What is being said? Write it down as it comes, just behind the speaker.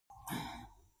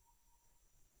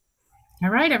All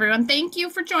right, everyone. Thank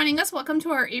you for joining us. Welcome to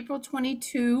our April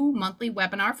 22 monthly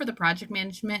webinar for the Project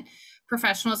Management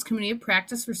Professionals Community of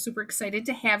Practice. We're super excited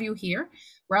to have you here.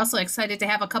 We're also excited to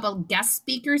have a couple of guest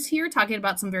speakers here talking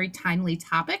about some very timely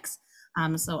topics.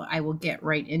 So I will get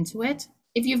right into it.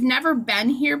 If you've never been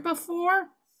here before,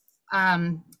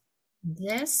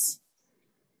 this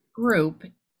group,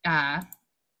 hold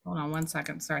on one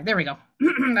second. Sorry, there we go.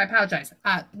 I apologize.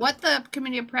 What the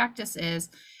Community of Practice is,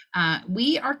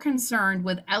 we are concerned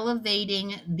with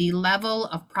elevating the level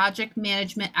of project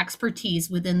management expertise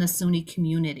within the SUNY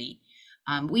community.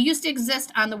 We used to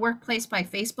exist on the Workplace by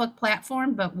Facebook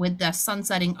platform, but with the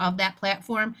sunsetting of that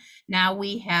platform, now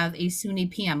we have a SUNY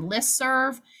PM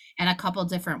listserv and a couple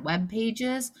different web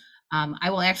pages. I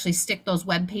will actually stick those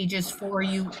web pages for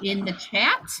you in the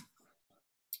chat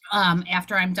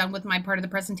after I'm done with my part of the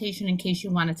presentation in case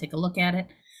you want to take a look at it.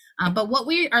 But what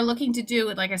we are looking to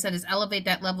do, like I said, is elevate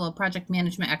that level of project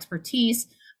management expertise.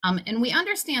 And we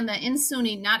understand that in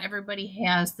SUNY, not everybody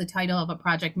has the title of a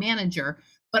project manager,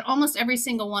 but almost every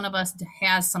single one of us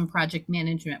has some project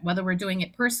management, whether we're doing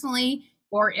it personally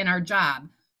or in our job.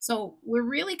 So we're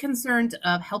really concerned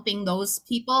of helping those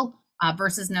people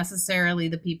versus necessarily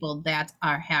the people that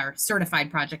are certified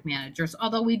project managers,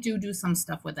 although we do some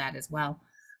stuff with that as well.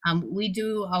 We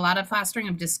do a lot of fostering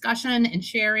of discussion and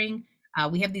sharing.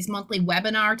 We have these monthly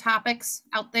webinar topics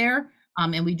out there,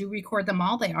 and we do record them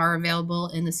all. They are available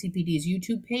in the CPD's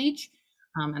YouTube page,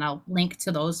 and I'll link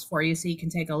to those for you so you can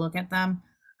take a look at them.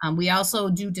 We also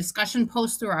do discussion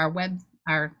posts through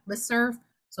our listserv.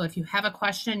 So if you have a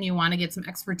question, you want to get some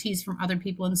expertise from other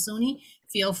people in SUNY,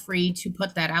 feel free to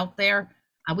put that out there.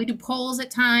 We do polls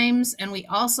at times, and we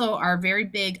also are very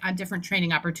big on different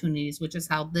training opportunities, which is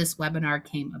how this webinar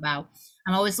came about.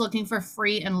 I'm always looking for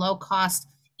free and low cost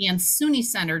and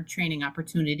SUNY-centered training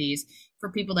opportunities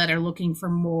for people that are looking for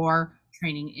more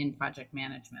training in project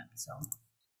management. So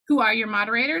who are your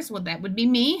moderators? Well, that would be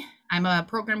me. I'm a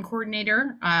program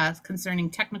coordinator concerning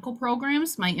technical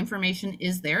programs. My information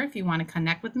is there if you want to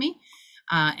connect with me.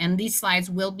 And these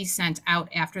slides will be sent out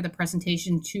after the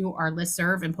presentation to our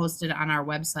listserv and posted on our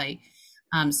website.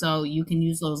 So you can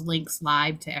use those links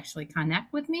live to actually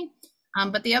connect with me.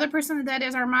 But the other person that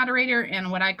is our moderator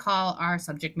and what I call our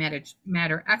subject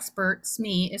matter expert,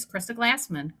 SME, is Krista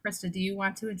Glassman. Krista, do you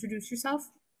want to introduce yourself?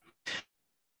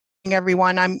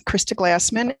 Everyone, I'm Krista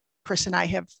Glassman. Kris and I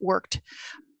have worked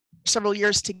several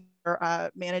years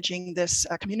together managing this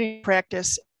community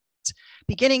practice. It's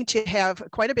beginning to have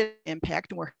quite a bit of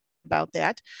impact, and we're about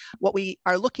that. What we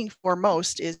are looking for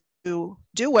most is to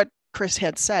do what Kris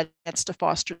had said. That's to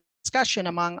foster discussion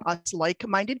among us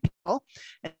like-minded people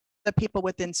and the people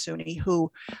within SUNY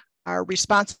who are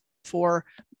responsible for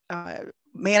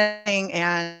managing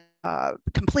and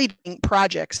completing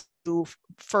projects to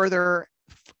further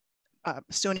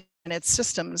SUNY and its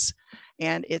systems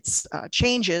and its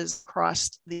changes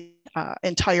across the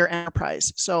entire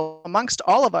enterprise. So amongst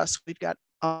all of us, we've got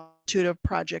a multitude of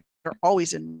projects that are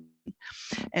always in,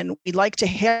 and we'd like to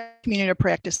have community of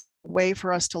practice, a way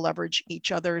for us to leverage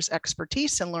each other's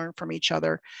expertise and learn from each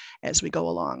other as we go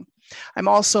along. I'm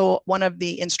also one of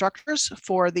the instructors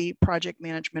for the Project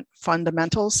Management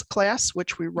Fundamentals class,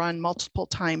 which we run multiple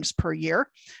times per year.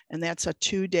 And that's a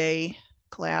 2-day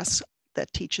class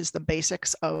that teaches the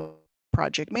basics of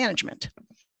project management.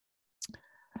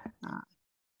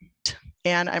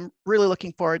 And I'm really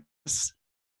looking forward to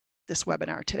this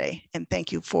webinar today. And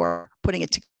thank you for putting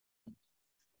it together.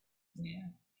 Yeah,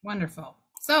 wonderful.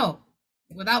 So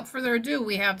without further ado,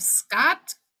 we have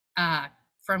Scott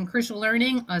from Crucial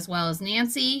Learning, as well as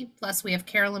Nancy, plus we have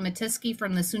Carolyn Matisky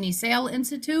from the SUNY Sale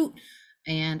Institute,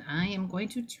 and I am going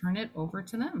to turn it over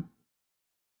to them.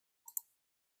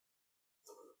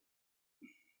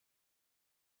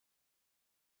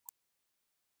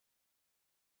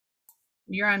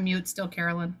 You're on mute still,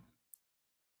 Carolyn.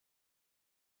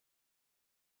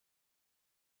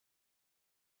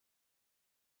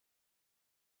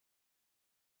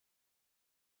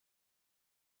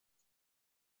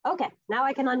 Okay, now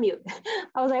I can unmute.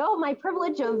 I was like, oh, my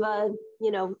privilege of,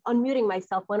 unmuting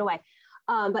myself went away.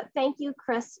 But thank you,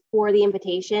 Kris, for the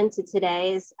invitation to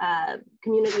today's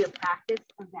Community of Practice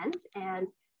event. And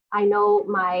I know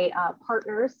my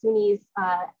partners, SUNY's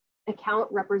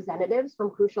account representatives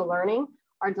from Crucial Learning,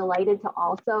 are delighted to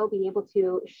also be able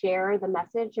to share the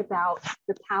message about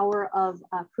the power of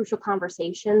crucial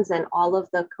conversations and all of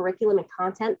the curriculum and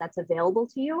content that's available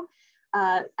to you.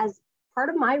 As part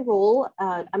of my role,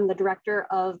 I'm the director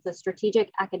of the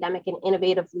Strategic Academic and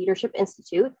Innovative Leadership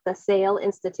Institute, the SAIL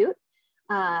Institute.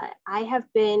 I have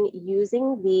been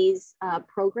using these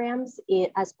programs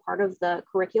as part of the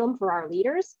curriculum for our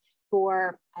leaders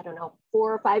for, I don't know,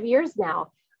 4 or 5 years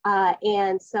now.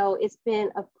 And so it's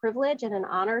been a privilege and an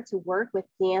honor to work with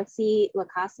Nancy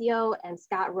Locascio and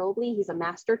Scott Robley. He's a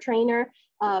master trainer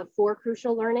for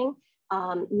Crucial Learning.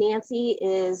 Nancy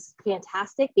is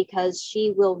fantastic because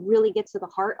she will really get to the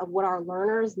heart of what our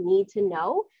learners need to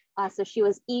know. So she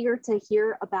was eager to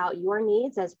hear about your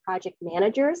needs as project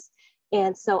managers.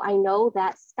 And so I know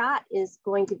that Scott is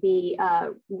going to be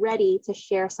ready to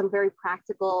share some very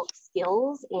practical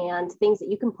skills and things that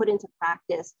you can put into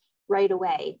practice right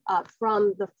away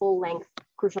from the full-length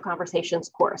Crucial Conversations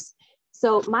course.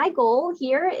 So my goal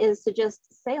here is to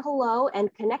just say hello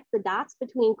and connect the dots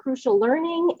between Crucial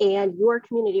Learning and your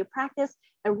community of practice,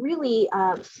 and really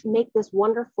make this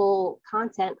wonderful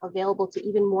content available to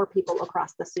even more people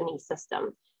across the SUNY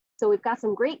system. So we've got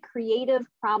some great creative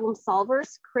problem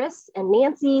solvers, Kris and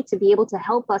Nancy, to be able to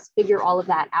help us figure all of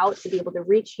that out, to be able to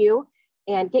reach you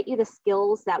and get you the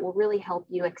skills that will really help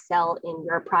you excel in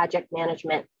your project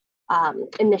management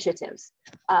initiatives.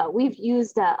 We've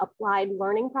used applied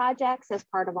learning projects as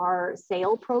part of our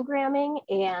SAIL programming.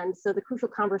 And so the Crucial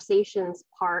Conversations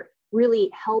part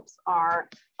really helps our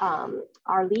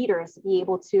leaders be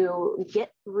able to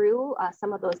get through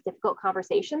some of those difficult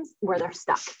conversations where they're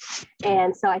stuck.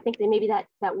 And so I think that maybe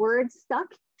that word stuck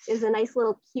is a nice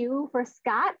little cue for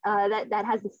Scott that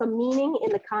has some meaning in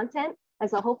the content. And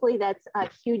so hopefully that's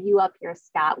cued you up here,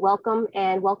 Scott. Welcome,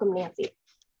 and welcome, Nancy.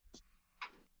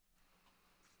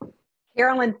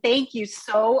 Carolyn, thank you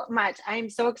so much. I'm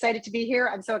so excited to be here.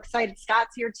 I'm so excited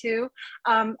Scott's here too.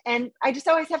 And I just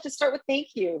always have to start with thank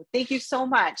you. Thank you so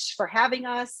much for having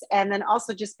us, and then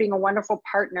also just being a wonderful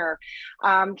partner.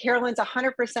 Carolyn's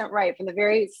 100% right. From the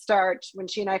very start, when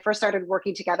she and I first started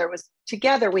working together,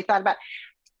 we thought about,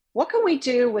 what can we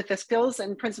do with the skills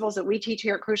and principles that we teach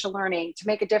here at Crucial Learning to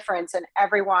make a difference in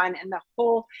everyone and the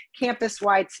whole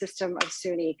campus-wide system of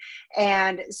SUNY?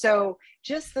 And so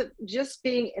just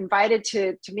being invited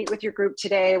to meet with your group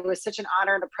today was such an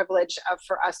honor and a privilege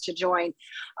for us to join.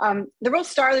 The real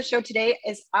star of the show today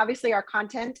is obviously our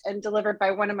content, and delivered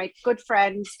by one of my good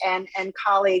friends and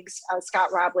colleagues,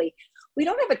 Scott Robley. We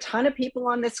don't have a ton of people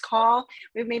on this call.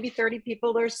 We have maybe 30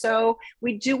 people or so.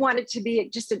 We do want it to be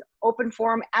just an open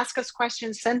forum. Ask us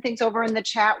questions, send things over in the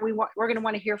chat. We're going to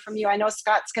want to hear from you. I know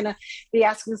Scott's going to be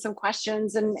asking some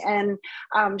questions and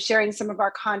sharing some of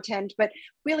our content, but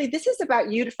really this is about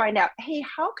you to find out, hey,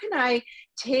 how can I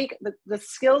take the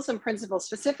skills and principles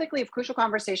specifically of Crucial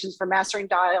Conversations for Mastering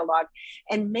Dialogue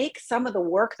and make some of the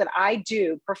work that I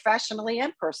do professionally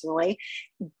and personally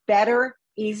better,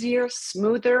 easier,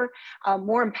 smoother,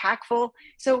 more impactful.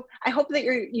 So I hope that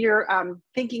you're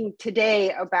thinking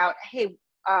today about, hey,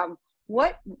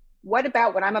 what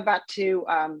about what I'm about to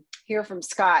hear from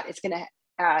Scott is going to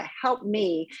help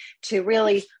me to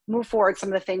really move forward some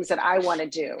of the things that I want to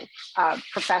do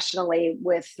professionally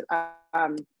with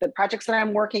the projects that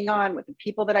I'm working on, with the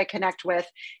people that I connect with.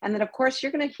 And then of course,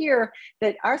 you're going to hear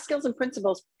that our skills and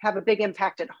principles have a big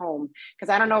impact at home,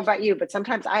 because I don't know about you, but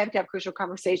sometimes I have to have crucial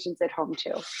conversations at home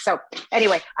too. So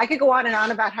anyway, I could go on and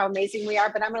on about how amazing we are,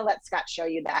 but I'm going to let Scott show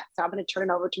you that. So I'm going to turn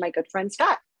it over to my good friend,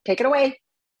 Scott. Take it away.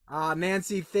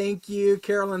 Nancy, thank you.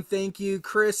 Carolyn, thank you.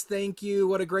 Kris, thank you.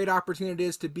 What a great opportunity it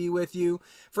is to be with you.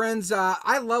 Friends,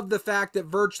 I love the fact that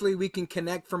virtually we can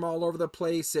connect from all over the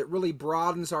place. It really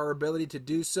broadens our ability to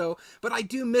do so. But I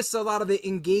do miss a lot of the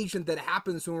engagement that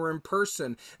happens when we're in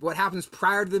person, what happens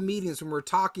prior to the meetings when we're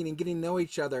talking and getting to know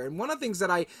each other. And one of the things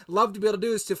that I love to be able to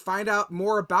do is to find out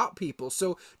more about people.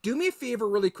 So do me a favor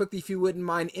really quickly, if you wouldn't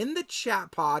mind, in the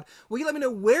chat pod, will you let me know,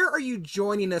 where are you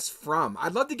joining us from?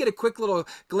 I'd love to get a quick little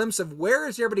glimpse of where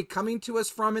is everybody coming to us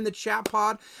from in the chat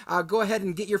pod. Go ahead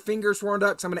and get your fingers warmed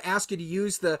up, because I'm going to ask you to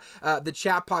use the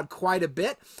chat pod quite a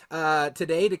bit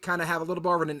today to kind of have a little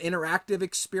more of an interactive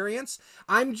experience.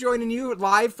 I'm joining you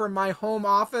live from my home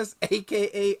office,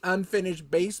 aka unfinished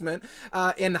basement,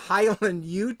 in Highland,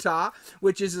 Utah,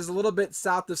 which is a little bit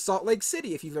south of Salt Lake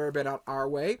City, if you've ever been out our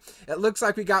way. It looks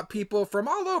like we got people from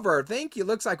all over. Thank you.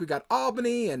 Looks like we got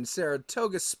Albany and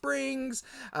Saratoga Springs.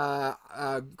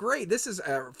 Great. This is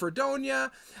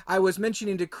Fredonia. I was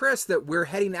mentioning to Kris that we're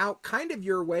heading out kind of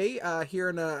your way here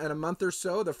in a month or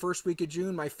so. The first week of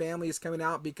June, my family is coming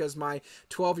out because my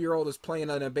 12-year-old is playing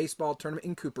in a baseball tournament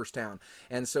in Cooperstown.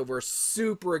 And so we're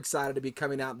super excited to be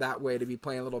coming out that way to be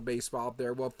playing a little baseball up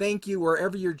there. Well, thank you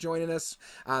wherever you're joining us.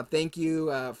 Thank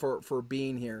you for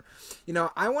being here. You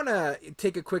know, I want to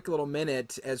take a quick little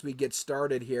minute as we get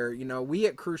started here. You know, we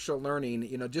at Crucial Learning,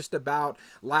 you know, just about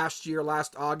last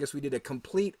August, we did a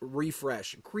complete refresh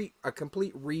a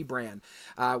complete rebrand.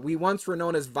 We once were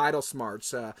known as Vital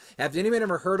Smarts. Have anyone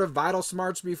ever heard of Vital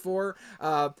Smarts before?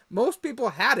 Most people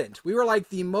hadn't. We were like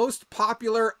the most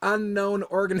popular unknown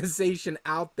organization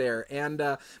out there.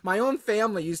 And my own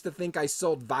family used to think I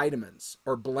sold vitamins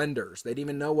or blenders. They didn't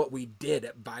even know what we did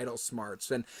at Vital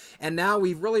Smarts. And now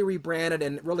we've really rebranded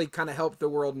and really kind of helped the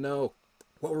world know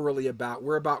what we're really about.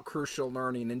 We're about crucial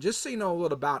learning. And just so you know a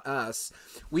little about us,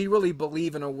 we really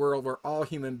believe in a world where all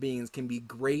human beings can be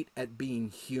great at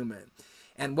being human.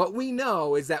 And what we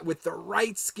know is that with the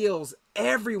right skills,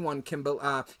 everyone can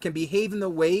behave in the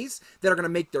ways that are going to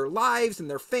make their lives and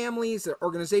their families, their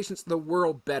organizations, the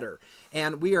world better.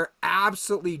 And we are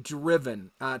absolutely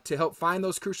driven to help find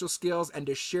those crucial skills and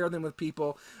to share them with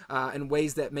people in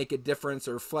ways that make a difference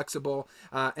or flexible.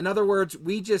 In other words,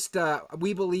 we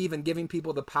believe in giving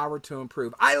people the power to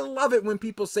improve. I love it when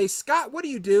people say, Scott, what do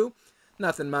you do?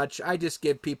 Nothing much. I just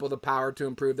give people the power to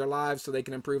improve their lives so they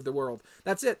can improve the world.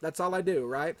 That's it. That's all I do,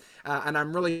 right? And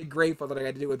I'm really grateful that I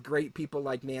got to do it with great people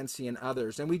like Nancy and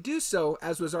others. And we do so,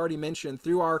 as was already mentioned,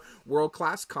 through our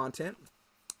world-class content.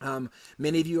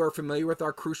 Many of you are familiar with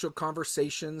our crucial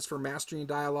conversations for mastering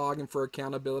dialogue and for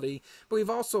accountability, but we've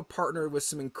also partnered with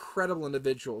some incredible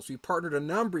individuals. We partnered a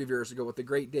number of years ago with the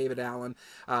great David Allen,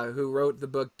 who wrote the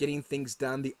book Getting Things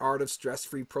Done, The Art of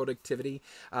Stress-Free Productivity.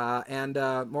 And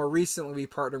more recently, we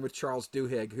partnered with Charles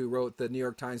Duhigg, who wrote the New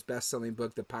York Times bestselling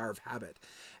book, The Power of Habit.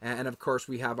 And of course,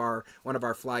 we have one of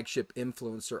our flagship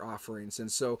influencer offerings.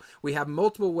 And so we have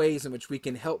multiple ways in which we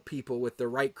can help people with the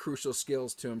right crucial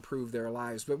skills to improve their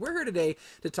lives. But we're here today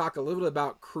to talk a little bit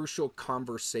about crucial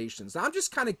conversations. Now, I'm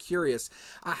just kind of curious,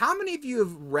 how many of you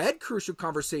have read Crucial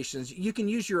Conversations? You can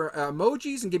use your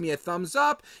emojis and give me a thumbs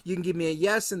up. You can give me a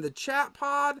yes in the chat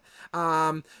pod.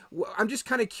 I'm just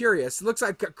kind of curious. It looks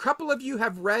like a couple of you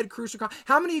have read Crucial.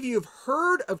 How many of you have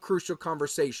heard of Crucial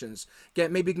Conversations?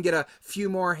 Maybe you can get a few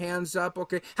more hands up.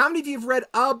 Okay. How many of you have read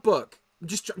a book?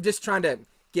 Just trying to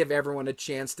give everyone a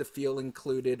chance to feel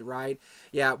included, right?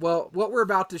 Yeah, well, what we're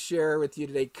about to share with you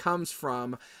today comes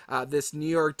from this New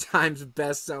York Times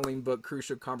best-selling book,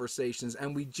 Crucial Conversations,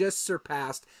 and we just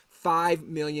surpassed 5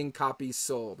 million copies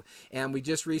sold. And we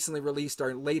just recently released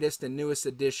our latest and newest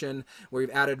edition, where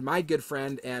we've added my good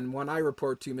friend and one I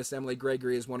report to, Miss Emily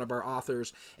Gregory, is one of our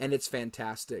authors, and it's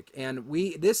fantastic. And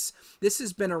this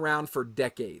has been around for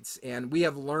decades, and we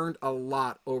have learned a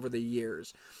lot over the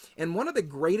years. And one of the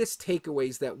greatest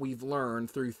takeaways that we've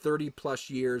learned through 30 plus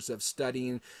years of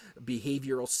studying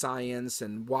behavioral science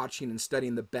and watching and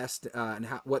studying the best and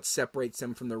what separates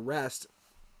them from the rest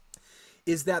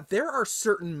is that there are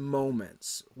certain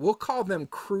moments, we'll call them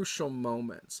crucial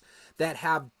moments, that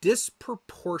have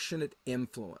disproportionate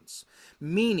influence.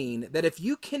 Meaning that if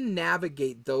you can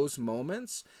navigate those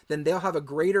moments, then they'll have a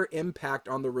greater impact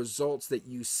on the results that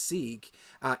you seek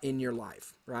in your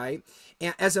life, right?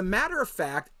 And as a matter of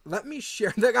fact, let me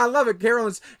share. I love it.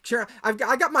 Carolyn's sharing. I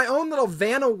got my own little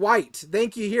Vanna White.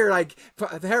 Thank you here, like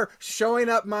her showing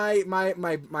up my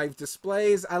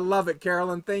displays. I love it,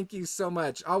 Carolyn. Thank you so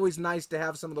much. Always nice to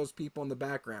have some of those people in the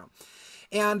background.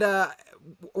 And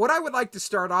what I would like to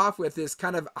start off with is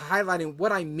kind of highlighting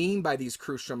what I mean by these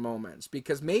crucial moments,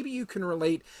 because maybe you can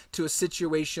relate to a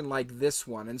situation like this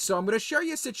one. And so I'm going to show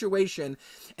you a situation,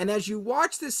 and as you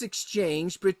watch this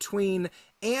exchange between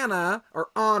Anna, or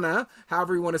Anna,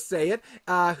 however you want to say it,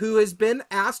 who has been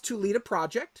asked to lead a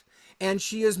project, and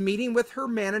she is meeting with her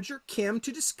manager, Kim,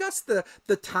 to discuss the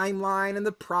timeline and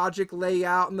the project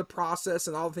layout and the process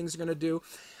and all the things they're going to do.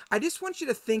 I just want you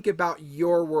to think about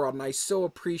your world, and I so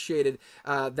appreciated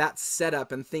that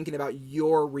setup and thinking about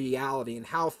your reality and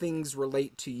how things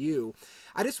relate to you.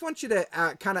 I just want you to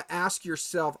kind of ask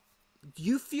yourself, do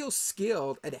you feel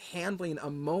skilled at handling a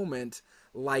moment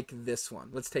like this one?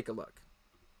 Let's take a look.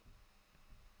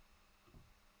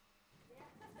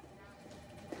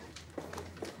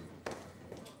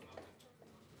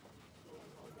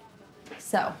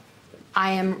 So,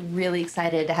 I am really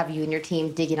excited to have you and your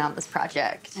team digging on this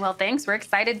project. Well, thanks. We're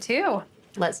excited too.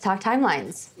 Let's talk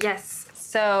timelines. Yes.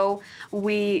 So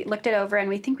we looked it over and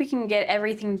we think we can get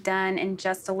everything done in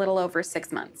just a little over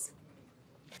 6 months.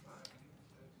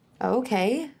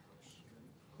 Okay.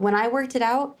 When I worked it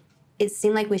out, it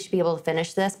seemed like we should be able to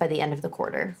finish this by the end of the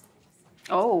quarter.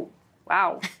 Oh,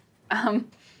 wow. I'm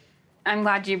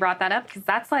glad you brought that up because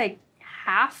that's like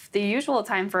half the usual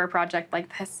time for a project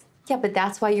like this. Yeah, but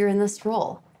that's why you're in this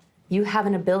role. You have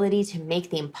an ability to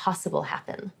make the impossible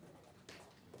happen.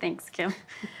 Thanks, Kim.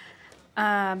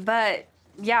 But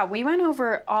yeah, we went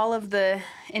over all of the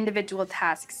individual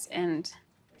tasks and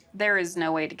there is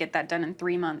no way to get that done in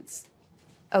 3 months.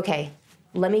 Okay,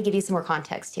 let me give you some more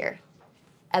context here.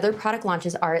 Other product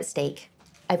launches are at stake.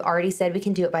 I've already said we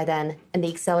can do it by then, and the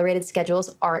accelerated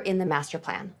schedules are in the master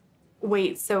plan.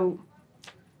 Wait, so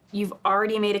you've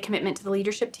already made a commitment to the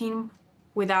leadership team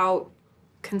without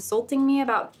consulting me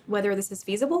about whether this is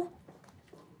feasible?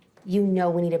 You know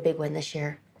we need a big win this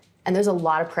year, and there's a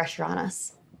lot of pressure on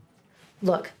us.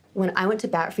 Look, when I went to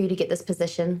bat for you to get this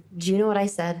position, do you know what I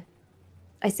said?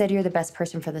 I said you're the best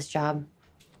person for this job.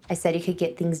 I said you could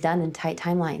get things done in tight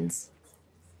timelines.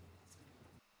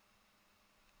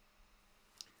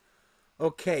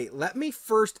 Okay, let me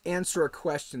first answer a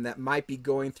question that might be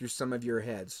going through some of your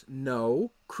heads.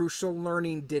 No, Crucial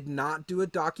Learning did not do a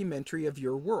documentary of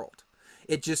your world.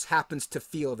 It just happens to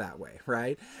feel that way,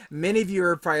 right? Many of you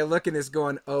are probably looking at this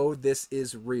going, oh, this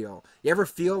is real. You ever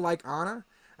feel like Anna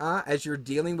as you're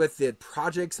dealing with the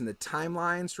projects and the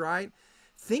timelines, right?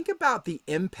 Think about the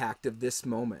impact of this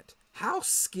moment. How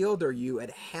skilled are you at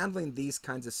handling these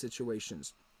kinds of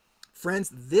situations?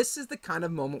 Friends, this is the kind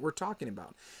of moment we're talking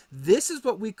about. This is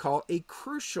what we call a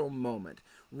crucial moment.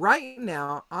 Right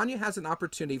now, Anya has an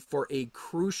opportunity for a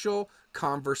crucial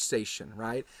conversation,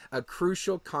 right? A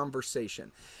crucial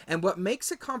conversation. And what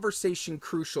makes a conversation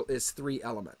crucial is three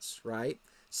elements, right?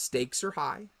 Stakes are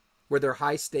high. Were there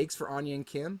high stakes for Anya and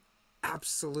Kim?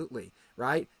 Absolutely,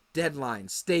 right? Deadlines,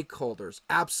 stakeholders,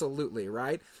 absolutely,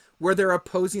 right? Were there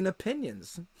opposing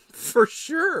opinions? For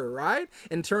sure, right?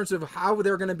 In terms of how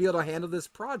they're going to be able to handle this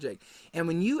project. And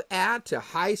when you add to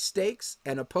high stakes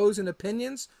and opposing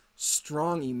opinions,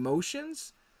 strong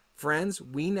emotions, friends,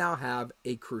 we now have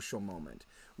a crucial moment.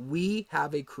 We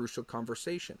have a crucial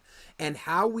conversation. And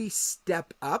how we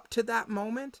step up to that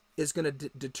moment is going to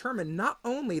determine not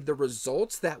only the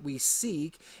results that we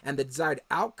seek and the desired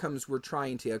outcomes we're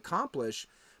trying to accomplish,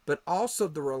 but also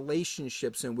the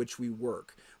relationships in which we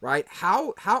work, right?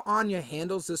 How Anya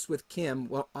handles this with Kim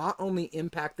will not only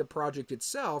impact the project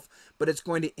itself, but it's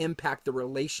going to impact the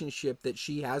relationship that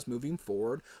she has moving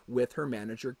forward with her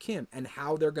manager, Kim, and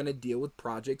how they're going to deal with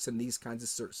projects and these kinds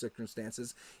of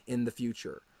circumstances in the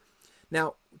future.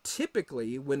 Now,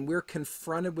 typically, when we're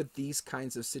confronted with these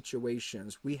kinds of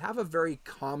situations, we have a very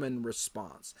common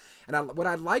response. And what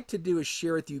I'd like to do is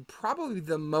share with you probably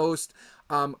the most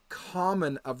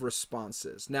common of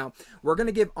responses. Now, we're going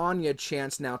to give Anya a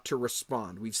chance now to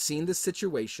respond. We've seen the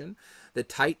situation, the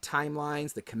tight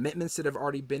timelines, the commitments that have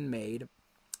already been made.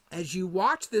 As you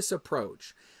watch this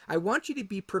approach, I want you to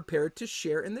be prepared to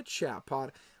share in the chat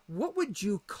pod, what would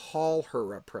you call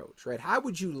her approach, right? How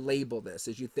would you label this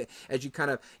as you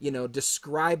kind of,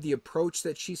 describe the approach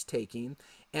that she's taking,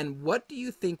 and what do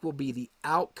you think will be the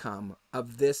outcome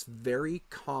of this very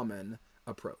common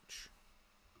approach?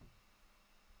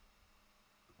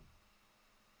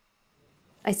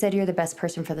 I said you're the best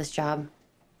person for this job.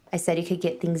 I said you could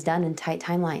get things done in tight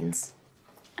timelines.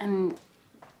 And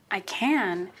I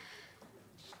can,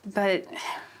 but...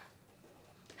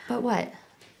 But what?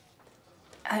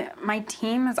 My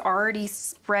team has already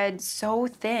spread so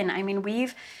thin. I mean,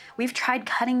 we've tried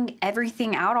cutting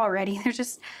everything out already.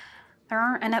 There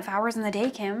aren't enough hours in the day,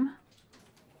 Kim.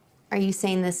 Are you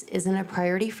saying this isn't a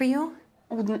priority for you?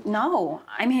 Well, no.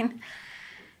 I mean,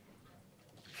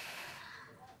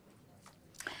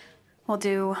 we'll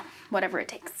do whatever it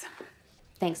takes.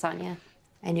 Thanks, Anya.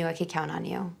 I knew I could count on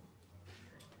you.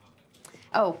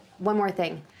 Oh, one more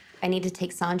thing. I need to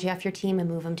take Sanjay off your team and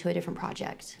move him to a different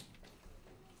project.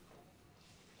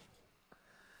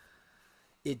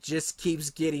 It just keeps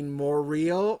getting more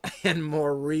real and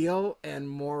more real and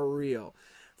more real.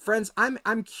 Friends, I'm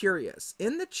curious.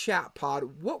 In the chat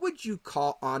pod, what would you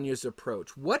call Anya's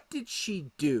approach? What did she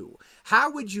do?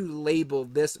 How would you label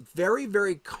this very,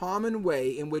 very common way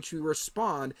in which we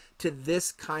respond to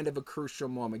this kind of a crucial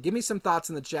moment? Give me some thoughts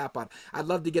in the chat pod. I'd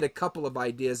love to get a couple of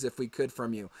ideas if we could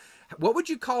from you. What would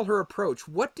you call her approach?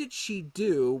 What did she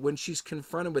do when she's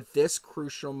confronted with this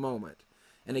crucial moment?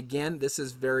 And again, this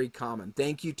is very common.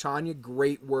 Thank you, Tanya.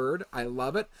 Great word. I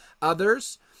love it.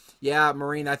 Others? Yeah,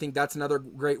 Maureen, I think that's another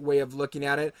great way of looking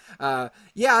at it.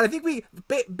 Yeah, I think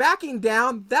backing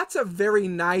down, that's a very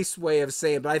nice way of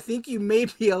saying it, but I think you may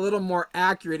be a little more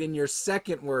accurate in your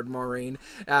second word, Maureen.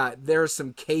 There's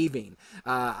some caving.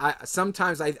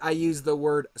 Sometimes I use the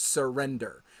word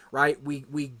surrender, right?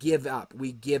 We give up,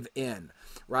 we give in,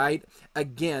 right?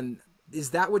 Again, is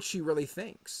that what she really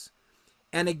thinks?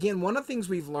 And again, one of the things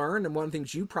we've learned, and one of the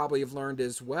things you probably have learned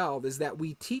as well, is that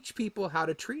we teach people how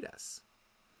to treat us.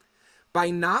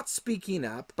 By not speaking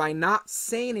up, by not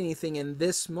saying anything in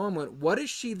this moment, what is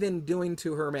she then doing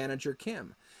to her manager,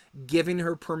 Kim? Giving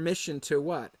her permission to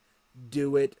what?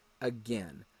 Do it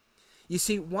again. You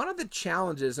see, one of the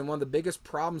challenges and one of the biggest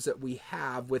problems that we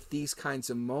have with these kinds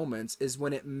of moments is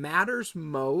when it matters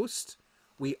most,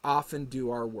 we often do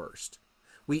our worst.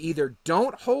 We either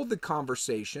don't hold the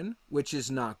conversation, which is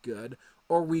not good,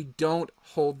 or we don't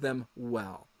hold them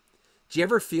well. Do you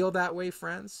ever feel that way,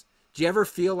 friends? Do you ever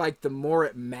feel like the more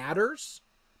it matters,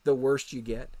 the worse you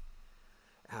get?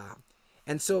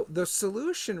 And so the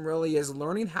solution really is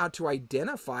learning how to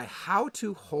identify how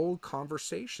to hold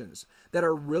conversations that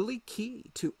are really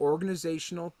key to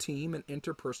organizational, team, and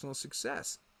interpersonal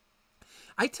success.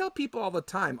 I tell people all the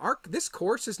time, this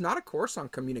course is not a course on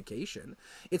communication.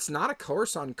 It's not a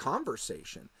course on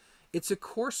conversation. It's a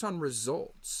course on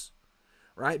results,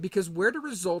 right? Because where do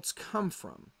results come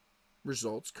from?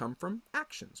 Results come from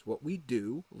actions. What we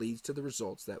do leads to the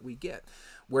results that we get.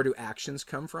 Where do actions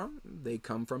come from? They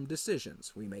come from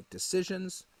decisions. We make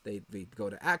decisions, they go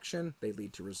to action, they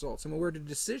lead to results. And where do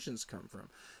decisions come from?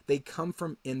 They come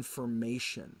from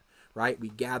information, right? We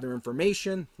gather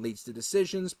information, leads to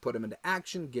decisions, put them into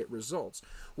action, get results.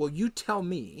 Well, you tell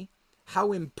me,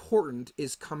 how important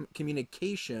is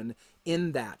communication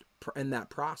in that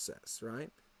process,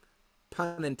 right?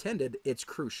 Pun intended, it's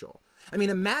crucial. I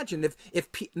mean, imagine if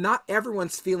not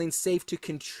everyone's feeling safe to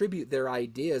contribute their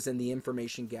ideas in the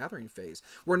information gathering phase.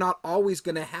 We're not always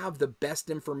going to have the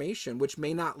best information, which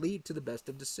may not lead to the best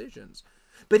of decisions.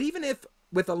 But even if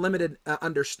with a limited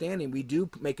understanding, we do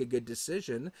make a good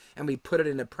decision and we put it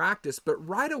into practice, but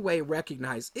right away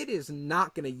recognize it is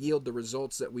not going to yield the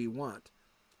results that we want,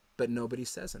 but nobody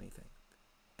says anything.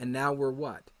 And now we're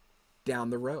what? Down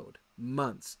the road.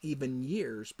 Months, even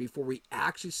years before we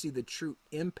actually see the true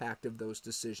impact of those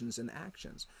decisions and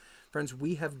actions. Friends,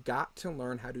 we have got to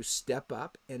learn how to step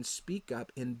up and speak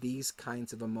up in these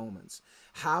kinds of moments.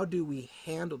 How do we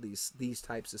handle these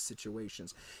types of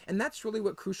situations? And that's really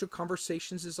what Crucial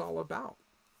Conversations is all about.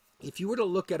 If you were to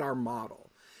look at our model,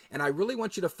 and I really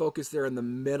want you to focus there in the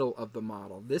middle of the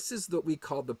model, this is what we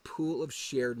call the pool of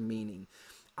shared meaning.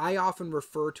 I often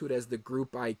refer to it as the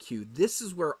group IQ. This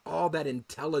is where all that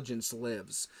intelligence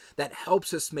lives that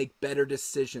helps us make better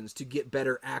decisions, to get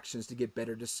better actions, to get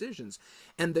better decisions.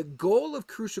 And the goal of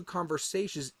Crucial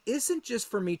Conversations isn't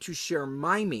just for me to share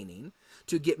my meaning,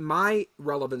 to get my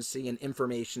relevancy and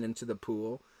information into the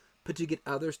pool, but to get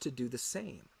others to do the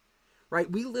same.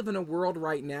 Right? We live in a world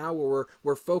right now where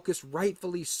we're focused,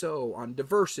 rightfully so, on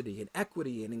diversity and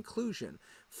equity and inclusion.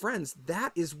 Friends,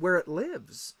 that is where it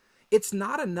lives. It's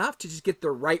not enough to just get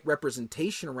the right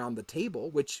representation around the table,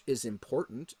 which is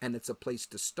important, and it's a place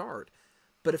to start.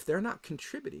 But if they're not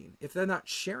contributing, if they're not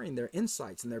sharing their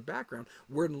insights and their background,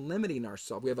 we're limiting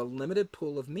ourselves. We have a limited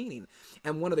pool of meaning.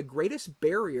 And one of the greatest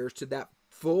barriers to that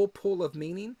full pool of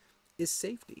meaning is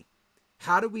safety.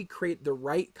 How do we create the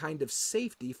right kind of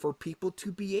safety for people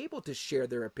to be able to share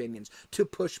their opinions, to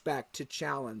push back, to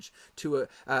challenge, to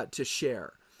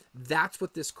share? That's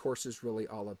what this course is really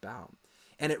all about.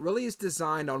 And it really is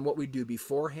designed on what we do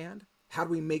beforehand. How do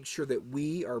we make sure that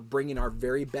we are bringing our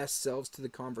very best selves to the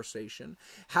conversation?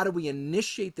 How do we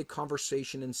initiate the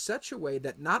conversation in such a way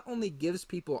that not only gives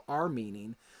people our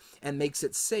meaning and makes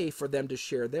it safe for them to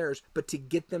share theirs, but to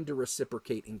get them to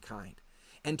reciprocate in kind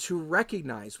and to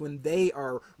recognize when they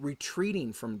are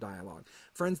retreating from dialogue.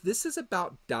 Friends, this is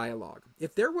about dialogue.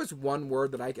 If there was one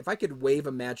word that if I could wave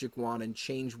a magic wand and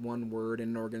change one word in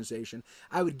an organization,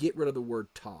 I would get rid of the word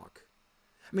talk.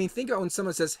 I mean, think about when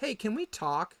someone says, hey, can we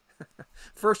talk?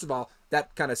 First of all,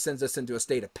 that kind of sends us into a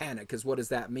state of panic, because what does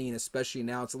that mean? Especially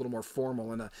now it's a little more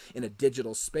formal in a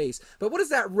digital space. But what does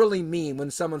that really mean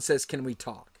when someone says, can we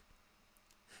talk?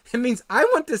 It means I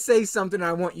want to say something and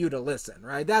I want you to listen,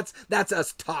 right? That's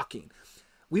us talking.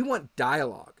 We want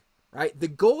dialogue, right? The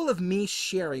goal of me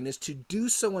sharing is to do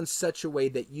so in such a way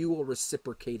that you will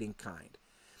reciprocate in kind.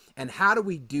 And how do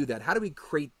we do that? How do we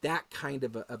create that kind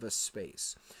of a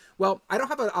space? Well, I don't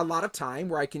have a lot of time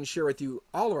where I can share with you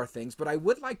all of our things, but I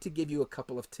would like to give you a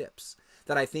couple of tips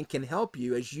that I think can help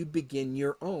you as you begin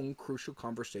your own Crucial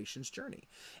Conversations journey,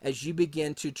 as you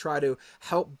begin to try to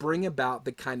help bring about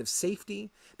the kind of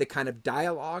safety, the kind of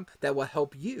dialogue that will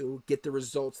help you get the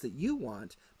results that you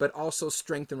want, but also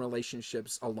strengthen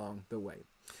relationships along the way.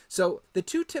 So the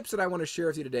two tips that I want to share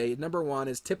with you today,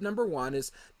 tip number one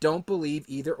is don't believe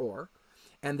either or.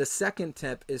 And the second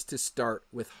tip is to start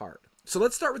with heart. So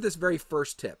let's start with this very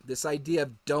first tip, this idea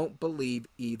of don't believe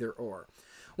either or.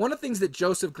 One of the things that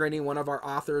Joseph Grenny, one of our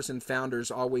authors and founders,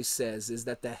 always says is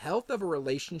that the health of a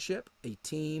relationship, a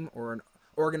team, or an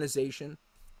organization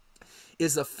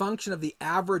is a function of the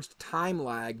average time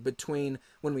lag between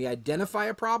when we identify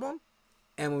a problem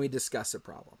and when we discuss a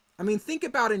problem. I mean, think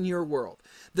about in your world.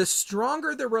 The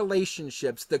stronger the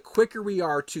relationships, the quicker we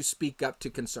are to speak up to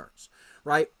concerns,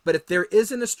 right? But if there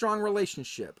isn't a strong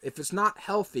relationship, if it's not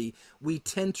healthy, we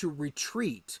tend to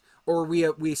retreat or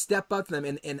we step up to them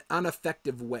in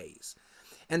ineffective ways.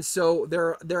 And so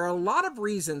there are a lot of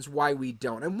reasons why we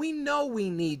don't, and we know we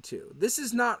need to. This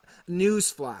is not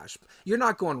newsflash. You're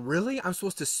not going, really? I'm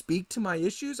supposed to speak to my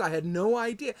issues? I had no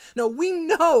idea. No, we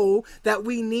know that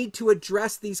we need to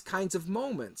address these kinds of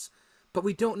moments, but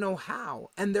we don't know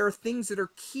how. And there are things that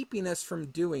are keeping us from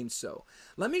doing so.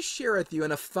 Let me share with you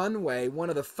in a fun way one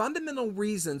of the fundamental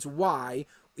reasons why,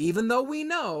 even though we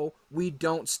know, we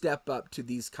don't step up to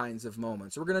these kinds of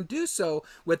moments. We're going to do so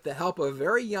with the help of a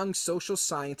very young social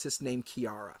scientist named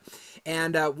Kiara.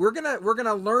 And we're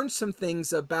gonna learn some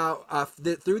things about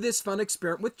through this fun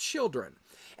experiment with children.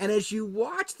 And as you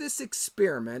watch this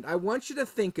experiment, I want you to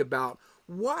think about,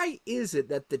 why is it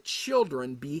that the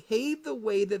children behave the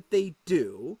way that they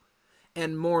do?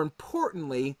 And more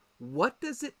importantly, what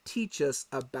does it teach us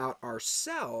about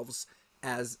ourselves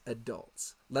as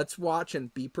adults? Let's watch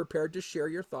and be prepared to share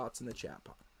your thoughts in the chat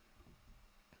pod.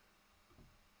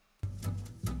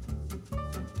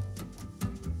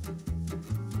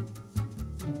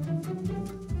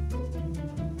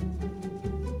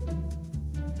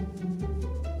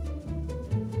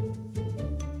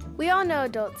 We all know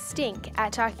adults stink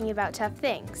at talking about tough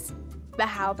things, but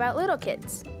how about little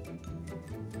kids?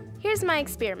 Here's my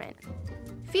experiment.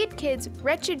 Feed kids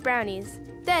wretched brownies,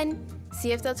 then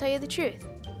see if they'll tell you the truth,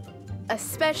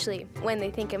 especially when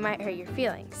they think it might hurt your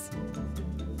feelings.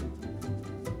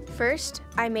 First,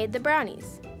 I made the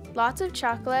brownies. Lots of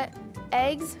chocolate,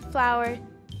 eggs, flour,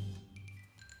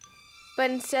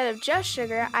 but instead of just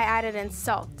sugar, I added in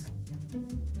salt.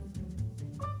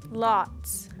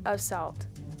 Lots of salt.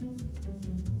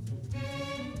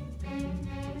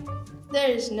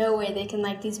 There's no way they can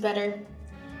like these better.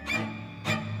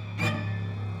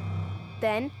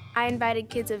 Then, I invited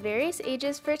kids of various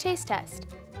ages for a taste test.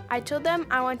 I told them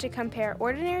I want to compare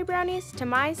ordinary brownies to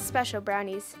my special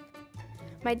brownies.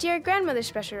 My dear grandmother's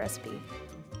special recipe.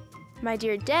 My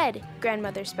dear dead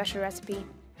grandmother's special recipe.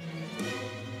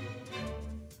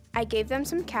 I gave them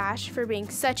some cash for being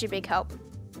such a big help.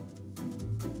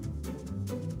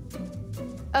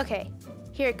 Okay,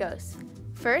 here it goes.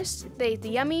 First, they ate the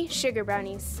yummy sugar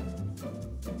brownies.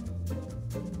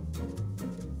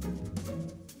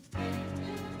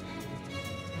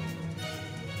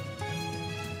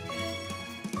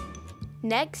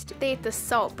 Next, they ate the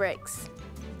salt bricks.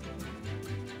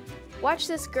 Watch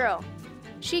this girl.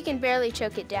 She can barely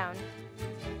choke it down.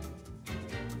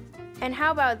 And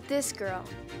how about this girl?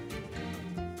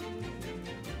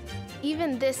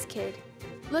 Even this kid.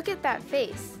 Look at that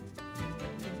face.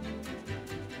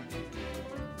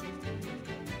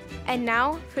 And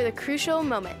now for the crucial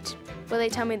moment. Will they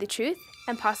tell me the truth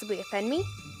and possibly offend me?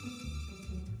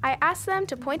 I asked them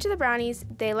to point to the brownies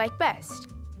they like best.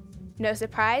 No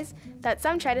surprise that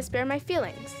some try to spare my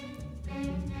feelings.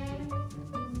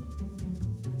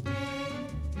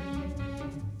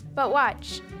 But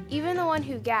watch, even the one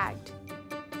who gagged.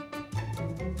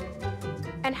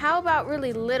 And how about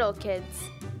really little kids?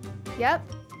 Yep.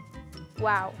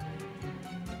 Wow.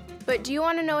 But do you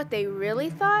want to know what they really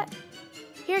thought?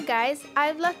 Here, guys, I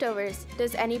have leftovers.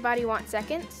 Does anybody want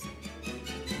seconds?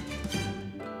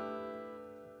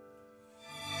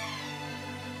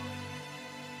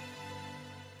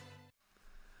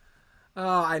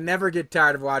 Oh, I never get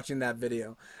tired of watching that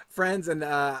video. Friends, and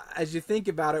as you think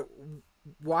about it,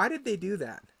 why did they do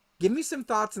that? Give me some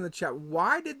thoughts in the chat.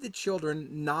 Why did the children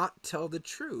not tell the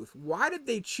truth? Why did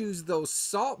they choose those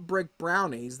salt brick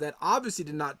brownies that obviously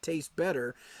did not taste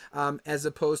better as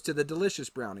opposed to the delicious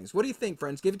brownies? What do you think,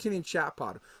 friends? Give it to me in chat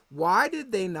pod. Why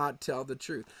did they not tell the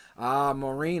truth?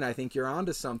 Maureen, I think you're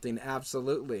onto something.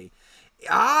 Absolutely.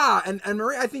 And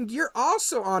Marie, I think you're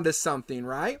also onto something,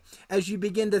 right? As you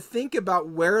begin to think about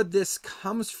where this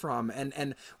comes from,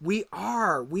 and we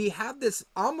have this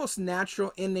almost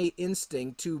natural innate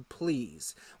instinct to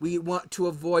please. We want to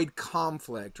avoid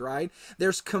conflict, right?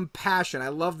 There's compassion. I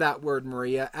love that word,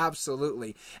 Maria.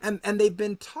 Absolutely. And they've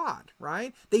been taught,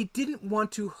 right? They didn't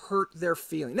want to hurt their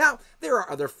feeling. Now, there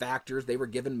are other factors. They were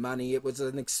given money. It was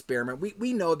an experiment.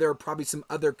 We know there are probably some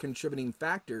other contributing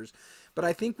factors. But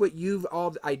I think what you've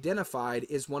all identified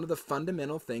is one of the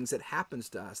fundamental things that happens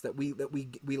to us that we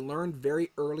learned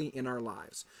very early in our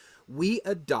lives. We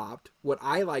adopt what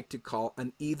I like to call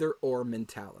an either or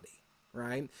mentality,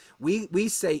 right? We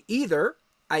say either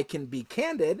I can be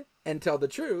candid and tell the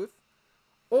truth,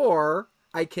 or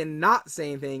I cannot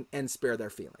say anything and spare their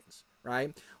feelings,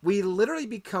 right? We literally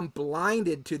become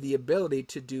blinded to the ability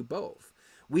to do both.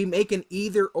 We make an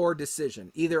either or decision.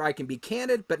 Either I can be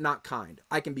candid but not kind.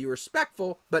 I can be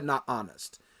respectful but not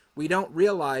honest. We don't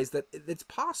realize that it's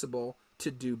possible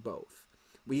to do both.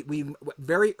 we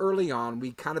very early on,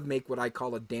 we kind of make what I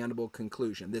call a damnable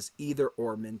conclusion, this either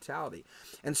or mentality.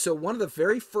 And so one of the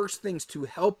very first things to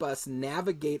help us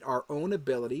navigate our own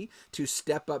ability to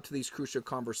step up to these crucial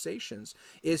conversations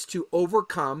is to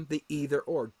overcome the either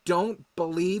or. Don't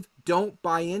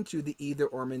buy into the either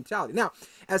or mentality. Now,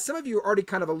 as some of you already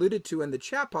kind of alluded to in the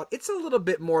chat pod, it's a little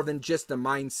bit more than just a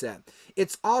mindset.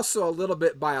 It's also a little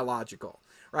bit biological,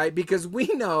 right? Because we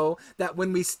know that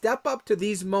when we step up to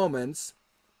these moments,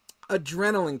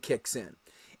 adrenaline kicks in.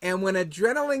 And when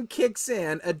adrenaline kicks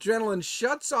in, adrenaline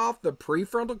shuts off the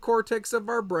prefrontal cortex of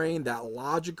our brain, that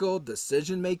logical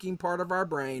decision-making part of our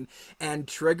brain, and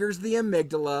triggers the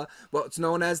amygdala, what's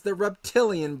known as the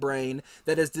reptilian brain,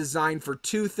 that is designed for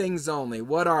two things only.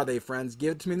 What are they, friends?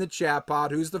 Give it to me in the chat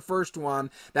pod. Who's the first one?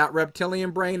 That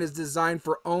reptilian brain is designed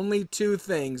for only two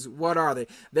things. What are they?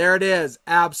 There it is.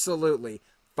 Absolutely.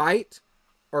 Fight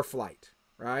or flight,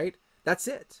 right? That's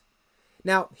it.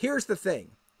 Now, here's the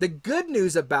thing. The good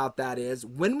news about that is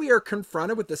when we are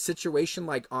confronted with a situation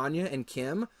like Anya and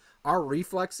Kim, our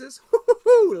reflexes,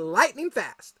 lightning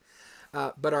fast.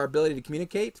 But our ability to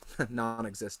communicate,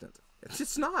 non-existent. It's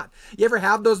just not. You ever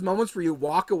have those moments where you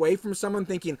walk away from someone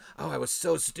thinking, oh, I was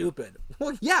so stupid?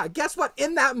 Well, yeah, guess what?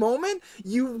 In that moment,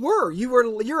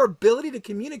 your ability to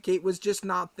communicate was just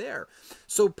not there.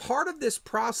 So part of this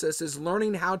process is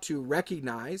learning how to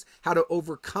recognize, how to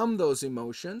overcome those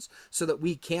emotions so that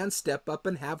we can step up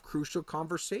and have crucial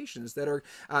conversations that are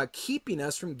keeping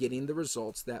us from getting the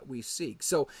results that we seek.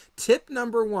 So tip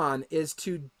number one is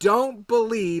to don't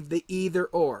believe the either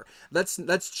or.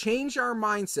 Let's change our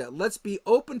mindset. Let's be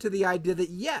open to the idea that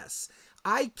yes,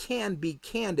 I can be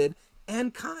candid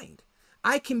and kind.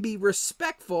 I can be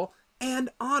respectful and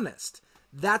honest.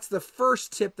 That's the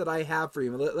first tip that I have for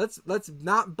you. Let's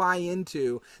not buy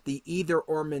into the either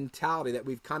or mentality that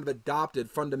we've kind of adopted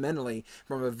fundamentally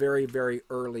from a very, very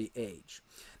early age.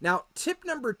 Now, tip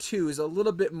number two is a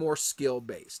little bit more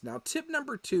skill-based. Now, tip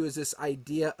number two is this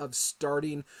idea of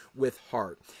starting with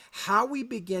heart. How we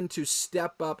begin to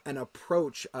step up and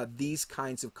approach these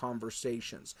kinds of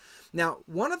conversations. Now,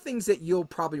 one of the things that you'll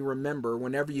probably remember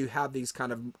whenever you have these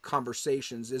kind of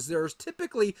conversations is there's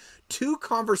typically two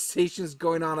conversations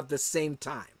going on at the same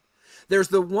time. There's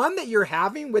the one that you're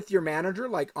having with your manager,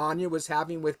 like Anya was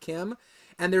having with Kim,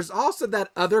 and there's also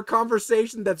that other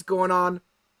conversation that's going on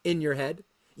in your head.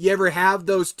 You ever have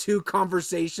those two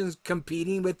conversations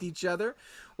competing with each other?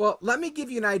 Well, let me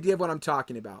give you an idea of what I'm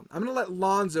talking about. I'm going to let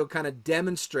Lonzo kind of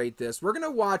demonstrate this. We're going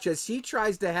to watch as he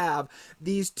tries to have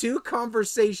these two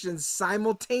conversations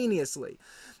simultaneously.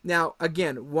 Now,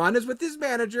 again, one is with his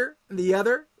manager, and the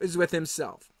other is with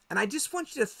himself. And I just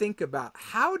want you to think about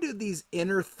how do these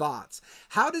inner thoughts,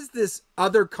 how does this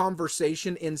other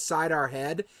conversation inside our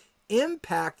head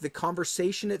impact the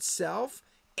conversation itself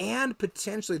and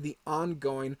potentially the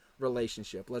ongoing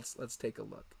relationship? Let's take a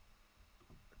look.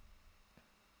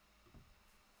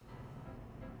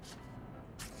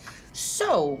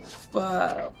 So,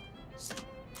 we're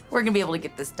gonna be able to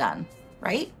get this done,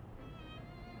 right?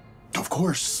 Of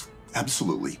course,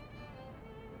 absolutely.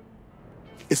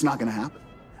 It's not gonna happen,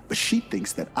 but she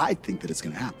thinks that I think that it's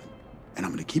gonna happen, and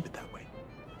I'm gonna keep it that way.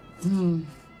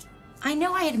 I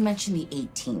know I had mentioned the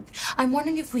 18th. I'm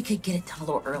wondering if we could get it done a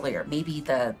little earlier, maybe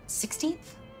the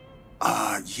 16th?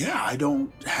 Yeah, I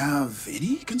don't have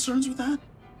any concerns with that.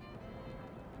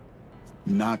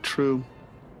 Not true.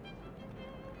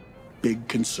 Big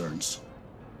concerns.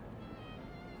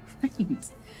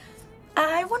 Right.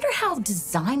 I wonder how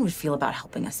design would feel about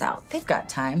helping us out. They've got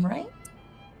time, right?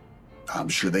 I'm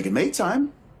sure they can make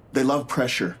time. They love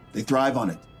pressure. They thrive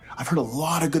on it. I've heard a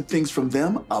lot of good things from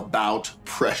them about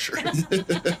pressure.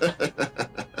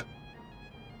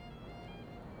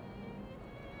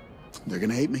 They're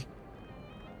gonna hate me.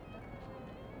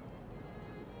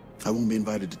 I won't be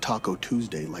invited to Taco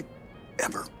Tuesday, like,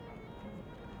 ever.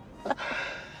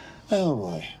 Oh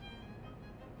boy.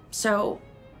 So,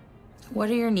 what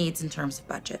are your needs in terms of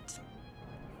budget?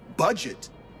 Budget?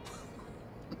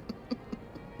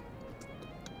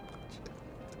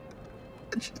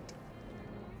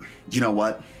 You know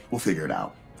what? We'll figure it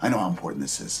out. I know how important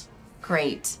this is.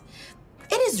 Great.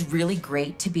 It is really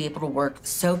great to be able to work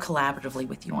so collaboratively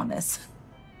with you on this.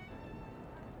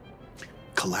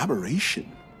 Collaboration?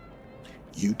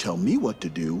 You tell me what to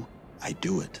do, I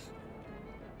do it.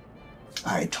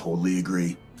 I totally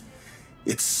agree.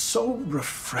 It's so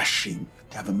refreshing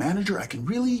to have a manager I can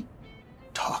really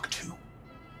talk to.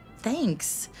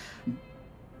 Thanks.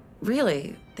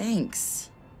 Really, thanks.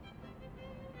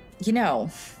 You know,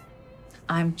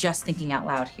 I'm just thinking out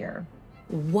loud here.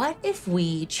 What if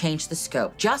we changed the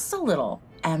scope just a little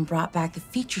and brought back the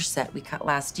feature set we cut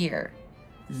last year?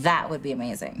 That would be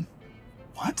amazing.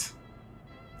 What?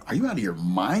 Are you out of your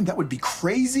mind? That would be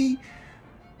crazy.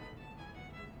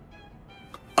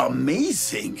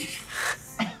 Amazing.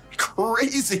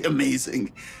 Crazy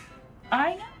amazing.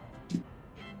 I know.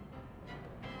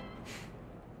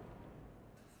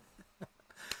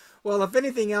 Well, if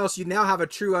anything else, you now have a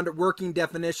true working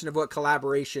definition of what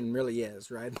collaboration really is,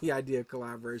 right? The idea of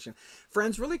collaboration.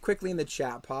 Friends, really quickly in the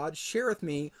chat pod, share with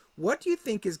me, what do you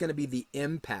think is going to be the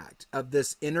impact of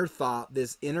this inner thought,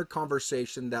 this inner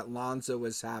conversation that Lonzo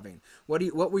was having?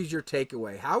 What was your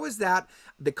takeaway? How is that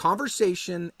the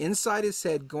conversation inside his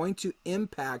head going to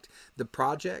impact the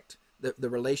project, the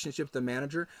relationship with the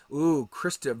manager? Ooh,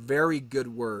 Krista, very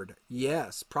good word.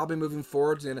 Yes, probably moving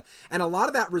forward. And a lot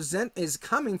of that resent is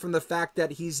coming from the fact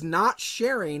that he's not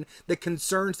sharing the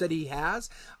concerns that he has.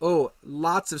 Oh,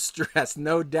 lots of stress,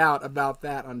 no doubt about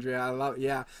that, Andrea. I love,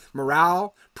 yeah.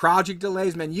 Morale, project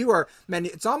delays, man,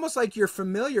 it's almost like you're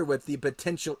familiar with the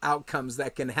potential outcomes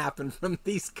that can happen from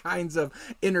these kinds of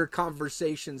inner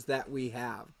conversations that we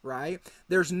have, right?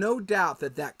 There's no doubt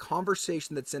that that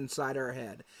conversation that's inside our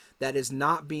head that is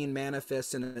not being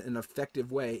manifest in an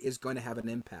effective way is going to have an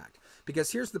impact.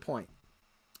 Because here's the point.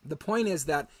 The point is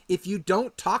that if you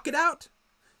don't talk it out,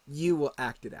 you will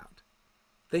act it out.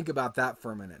 Think about that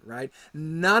for a minute, right?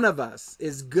 None of us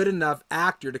is good enough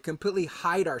actor to completely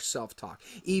hide our self-talk.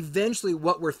 Eventually,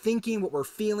 what we're thinking, what we're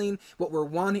feeling, what we're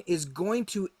wanting is going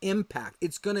to impact.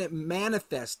 It's going to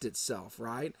manifest itself,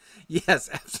 right? Yes,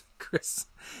 Chris.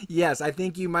 Yes, I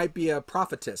think you might be a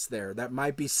prophetess there. That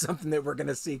might be something that we're going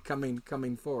to see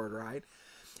coming forward, right?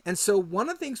 And so one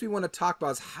of the things we want to talk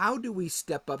about is how do we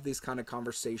step up these kind of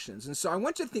conversations? And so I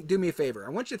want you to do me a favor. I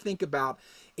want you to think about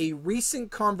a recent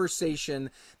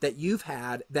conversation that you've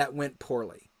had that went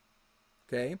poorly.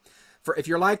 Okay. If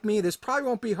you're like me, this probably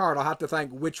won't be hard. I'll have to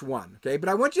think which one. Okay. But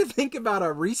I want you to think about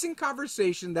a recent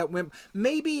conversation that went,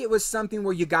 maybe it was something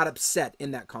where you got upset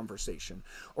in that conversation,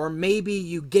 or maybe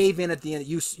you gave in at the end.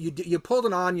 You pulled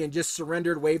an onion and just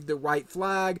surrendered, waved the white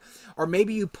flag, or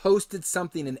maybe you posted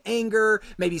something in anger,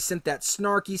 maybe sent that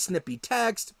snarky, snippy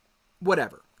text,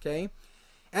 whatever. Okay.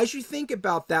 As you think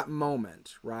about that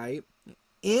moment, right?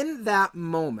 In that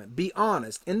moment, be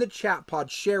honest, in the chat pod,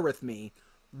 share with me,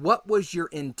 what was your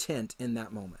intent in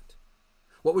that moment?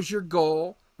 What was your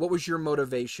goal? What was your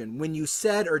motivation when you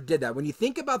said or did that? When you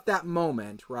think about that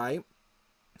moment, right?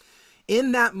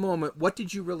 In that moment, what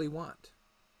did you really want?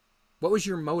 What was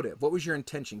your motive? What was your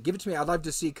intention? Give it to me. I'd love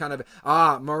to see kind of,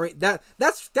 Maureen,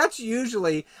 that's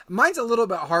usually, mine's a little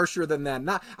bit harsher than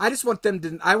that. I just want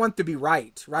I want to be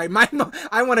right, right?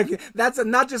 I want to, that's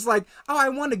not just like, I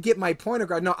want to get my point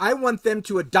across. No, I want them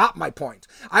to adopt my point.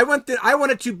 I want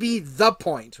it to be the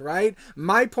point, right?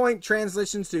 My point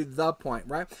translations to the point,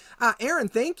 right? Aaron,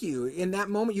 thank you. In that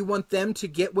moment, you want them to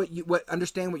get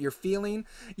understand what you're feeling.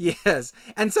 Yes.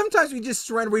 And sometimes we just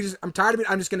surrender. I'm tired of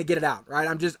it. I'm just going to get it out, right?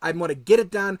 I want to get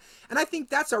it done. And I think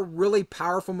that's a really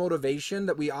powerful motivation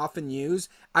that we often use.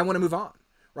 I want to move on,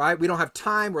 right? We don't have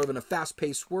time. We're living in a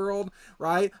fast-paced world,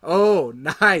 right? Oh,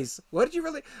 nice. What did you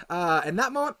really, in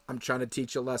that moment, I'm trying to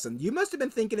teach a lesson. You must have been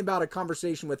thinking about a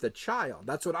conversation with a child.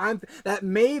 That's what that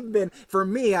may have been, for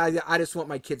me, I just want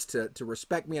my kids to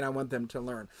respect me and I want them to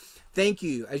learn. Thank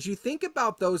you. As you think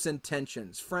about those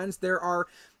intentions, friends, there are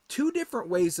two different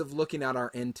ways of looking at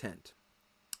our intent.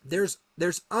 There's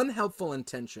unhelpful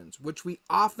intentions, which we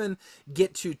often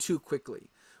get to too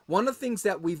quickly. One of the things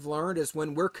that we've learned is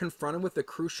when we're confronted with a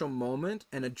crucial moment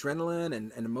and adrenaline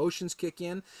and emotions kick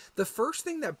in, the first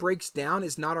thing that breaks down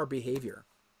is not our behavior,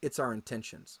 it's our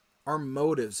intentions. Our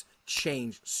motives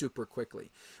change super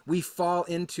quickly. We fall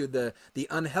into the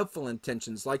unhelpful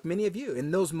intentions, like many of you in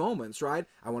those moments, right?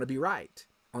 I want to be right.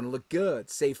 I want to look good,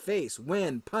 save face,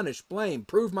 win, punish, blame,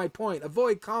 prove my point,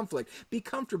 avoid conflict, be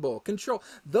comfortable, control.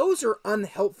 Those are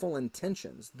unhelpful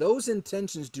intentions. Those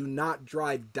intentions do not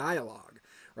drive dialogue,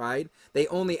 right? They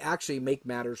only actually make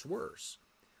matters worse.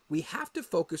 We have to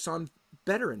focus on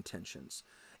better intentions,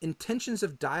 intentions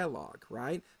of dialogue,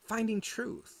 right? Finding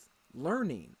truth,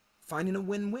 learning, finding a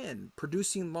win-win,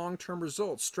 producing long-term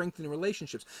results, strengthening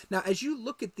relationships. Now, as you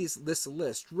look at this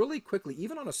list really quickly,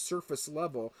 even on a surface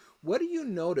level, what do you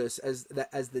notice as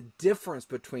the difference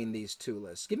between these two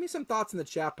lists? Give me some thoughts in the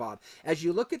chat pod. As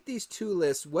you look at these two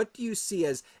lists, what do you see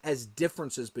as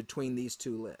differences between these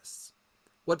two lists?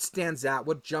 What stands out?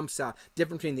 What jumps out?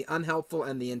 Difference between the unhelpful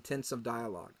and the intensive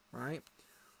dialogue, right?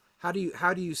 How do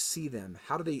you see them?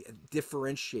 How do they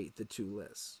differentiate the two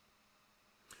lists?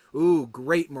 Ooh,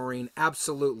 great, Maureen.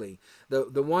 Absolutely.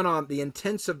 The one on the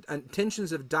intentions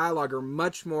of dialogue are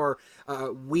much more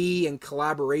we and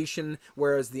collaboration,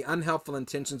 whereas the unhelpful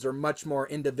intentions are much more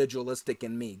individualistic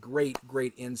in me.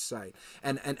 Great insight.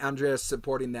 And Andrea's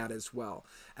supporting that as well.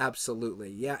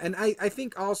 Absolutely. Yeah. And I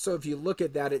think also if you look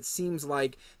at that, it seems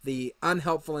like the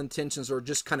unhelpful intentions are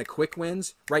just kind of quick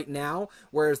wins right now,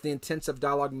 whereas the intensive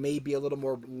dialogue may be a little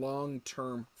more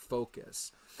long-term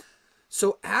focus.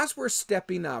 So as we're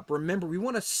stepping up, remember, we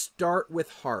want to start with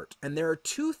heart. And there are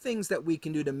two things that we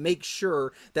can do to make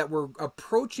sure that we're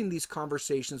approaching these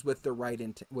conversations with the right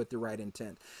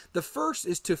intent. The first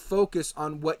is to focus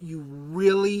on what you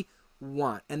really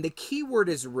want. And the key word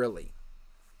is really.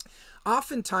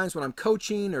 Oftentimes when I'm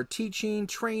coaching or teaching,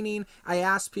 training, I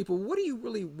ask people, what do you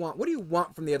really want? What do you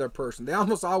want from the other person? They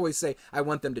almost always say, I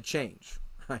want them to change.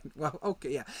 Right? Well,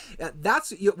 okay, yeah.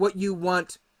 That's what you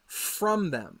want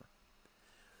from them.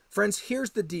 Friends,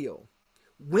 here's the deal.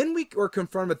 When we are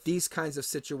confronted with these kinds of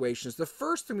situations, the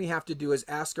first thing we have to do is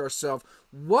ask ourselves,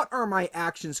 what are my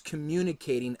actions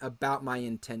communicating about my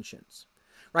intentions?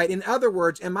 Right? In other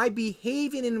words, am I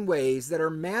behaving in ways that are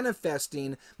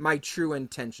manifesting my true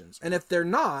intentions? And if they're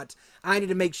not, I need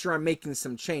to make sure I'm making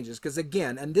some changes. Because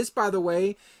again, and this, by the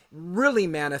way, really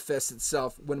manifests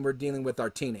itself when we're dealing with our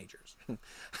teenagers.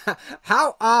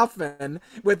 How often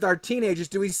with our teenagers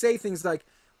do we say things like,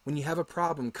 when you have a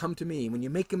problem, come to me. When you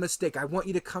make a mistake, I want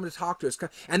you to come to talk to us.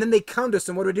 And then they come to us,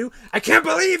 and what do we do? I can't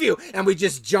believe you! And we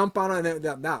just jump on it.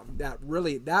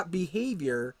 That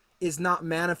behavior is not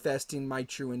manifesting my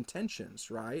true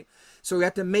intentions, right? So we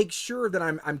have to make sure that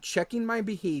I'm checking my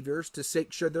behaviors to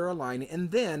make sure they're aligning. And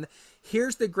then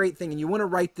here's the great thing, and you want to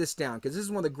write this down because this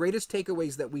is one of the greatest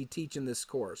takeaways that we teach in this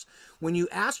course. When you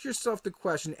ask yourself the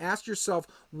question, ask yourself,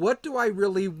 what do I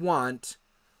really want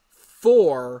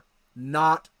for,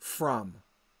 not from?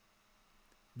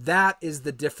 That is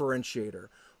the differentiator.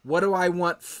 What do I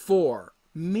want for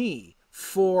me,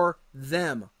 for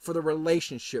them, for the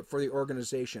relationship, for the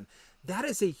organization? That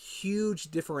is a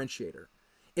huge differentiator.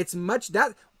 It's much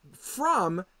that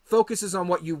from focuses on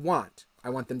what you want. I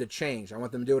want them to change. I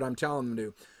want them to do what I'm telling them to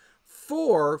do.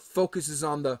 For focuses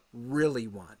on the really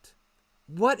want.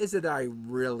 What is it that I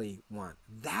really want?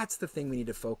 That's the thing we need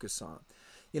to focus on.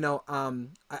 You know,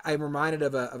 I'm reminded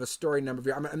of a story a number of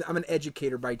years. I'm an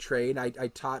educator by trade. I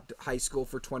taught high school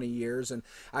for 20 years, and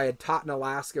I had taught in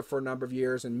Alaska for a number of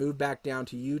years and moved back down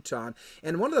to Utah.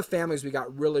 And one of the families we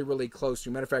got really, really close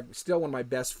to, matter of fact, still one of my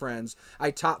best friends,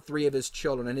 I taught 3 of his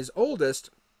children. And his oldest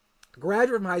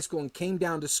graduated from high school and came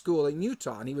down to school in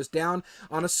Utah, and he was down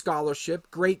on a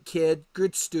scholarship. Great kid,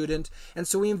 good student. And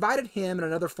so we invited him and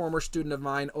another former student of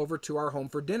mine over to our home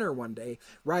for dinner one day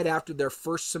right after their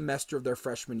first semester of their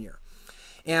freshman year.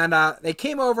 And they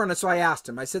came over, and so I asked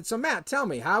him, I said, so Matt, tell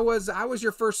me, how was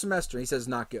your first semester? He says,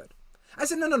 not good. I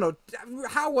said, no,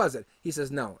 how was it? He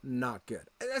says, no, not good.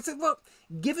 I said, well,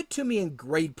 give it to me in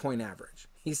grade point average.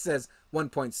 He says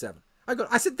 1.7.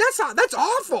 I said, that's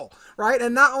awful, right?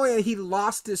 And not only he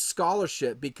lost his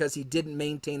scholarship because he didn't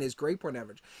maintain his grade point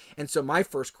average. And so my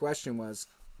first question was,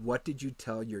 what did you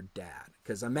tell your dad?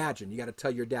 Because imagine, you got to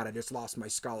tell your dad, I just lost my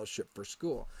scholarship for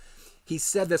school. He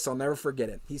said this, I'll never forget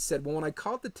it. He said, well, when I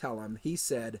called to tell him, he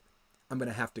said, I'm going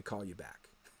to have to call you back.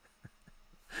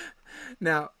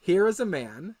 Now, here is a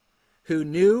man who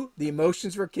knew the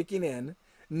emotions were kicking in,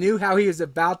 knew how he was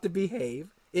about to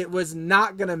behave. It was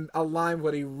not going to align with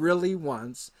what he really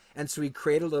wants. And so he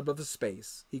created a little bit of a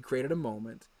space. He created a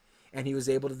moment. And he was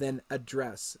able to then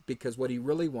address, because what he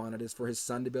really wanted is for his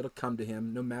son to be able to come to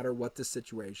him no matter what the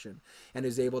situation. And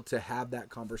is able to have that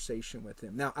conversation with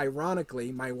him. Now,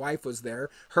 ironically, my wife was there,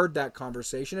 heard that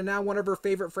conversation. And now one of her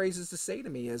favorite phrases to say to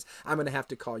me is, I'm going to have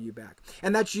to call you back.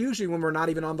 And that's usually when we're not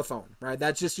even on the phone, right?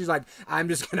 That's just, she's like, I'm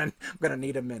going to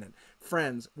need a minute.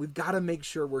 Friends, we've got to make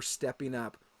sure we're stepping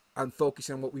up on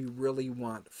focusing on what we really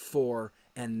want for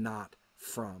and not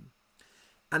from.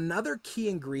 Another key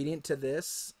ingredient to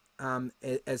this,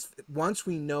 as once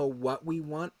we know what we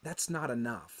want, that's not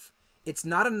enough. It's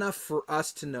not enough for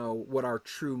us to know what our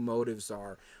true motives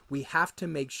are. We have to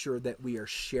make sure that we are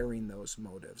sharing those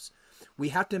motives. We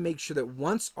have to make sure that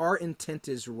once our intent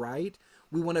is right,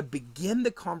 we want to begin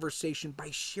the conversation by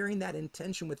sharing that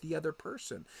intention with the other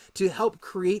person to help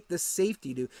create the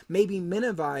safety, to maybe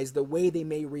minimize the way they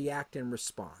may react and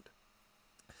respond.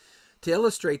 To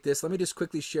illustrate this, let me just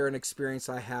quickly share an experience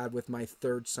I had with my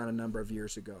third son a number of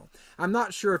years ago. I'm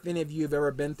not sure if any of you have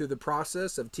ever been through the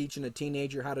process of teaching a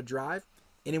teenager how to drive.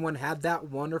 Anyone had that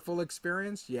wonderful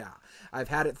experience? Yeah, I've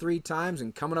had it 3 times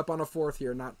and coming up on a 4th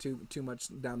here, not too much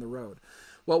down the road.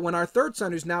 Well, when our third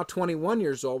son, who's now 21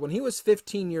 years old, when he was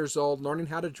 15 years old learning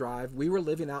how to drive, we were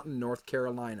living out in North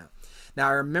Carolina. Now,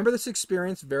 I remember this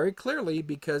experience very clearly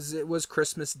because it was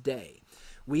Christmas Day.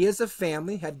 We as a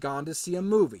family had gone to see a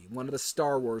movie, one of the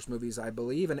Star Wars movies, I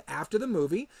believe, and after the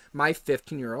movie, my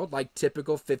 15-year-old, like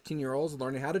typical 15-year-olds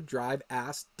learning how to drive,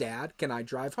 asked, "Dad, can I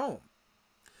drive home?"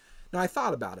 Now, I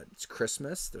thought about it. It's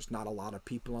Christmas. There's not a lot of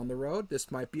people on the road.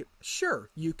 This might be, sure,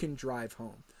 you can drive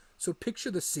home. So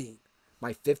picture the scene.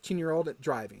 My 15-year-old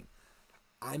driving.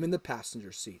 I'm in the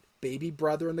passenger seat. Baby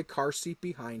brother in the car seat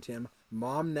behind him.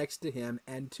 Mom next to him.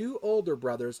 And two older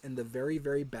brothers in the very,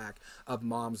 very back of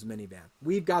mom's minivan.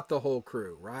 We've got the whole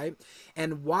crew, right?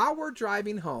 And while we're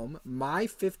driving home, my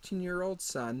 15-year-old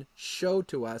son showed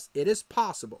to us it is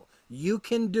possible. You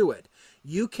can do it.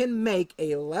 You can make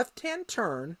a left-hand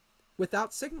turn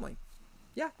without signaling.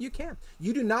 Yeah, you can.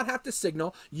 You do not have to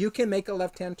signal. You can make a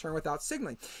left-hand turn without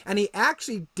signaling. And he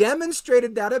actually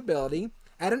demonstrated that ability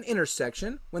at an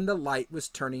intersection when the light was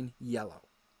turning yellow.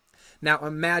 Now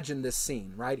imagine this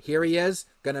scene, right? Here he is,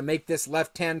 going to make this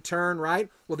left-hand turn, right?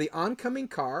 Well, the oncoming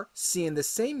car, seeing the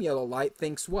same yellow light,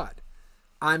 thinks what?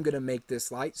 I'm going to make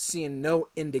this light. Seeing no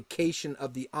indication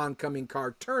of the oncoming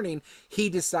car turning, he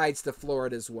decides to floor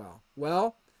it as well.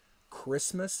 Well,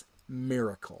 Christmas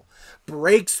miracle.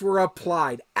 Brakes were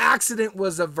applied. Accident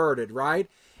was averted, right?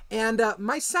 And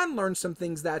my son learned some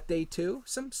things that day too.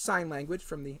 Some sign language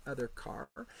from the other car.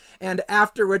 And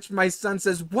after which my son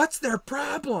says, "What's their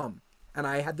problem?" And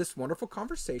I had this wonderful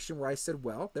conversation where I said,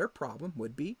 well, their problem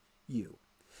would be you.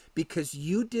 Because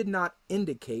you did not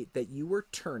indicate that you were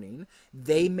turning.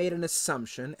 They made an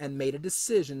assumption and made a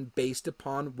decision based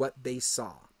upon what they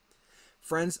saw.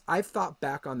 Friends, I've thought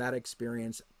back on that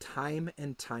experience time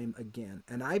and time again,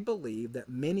 and I believe that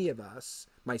many of us,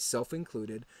 myself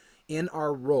included, in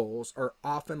our roles are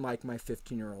often like my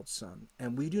 15-year-old son,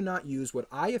 and we do not use what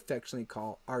I affectionately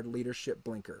call our leadership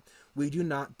blinker. We do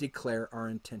not declare our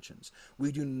intentions.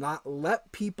 We do not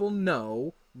let people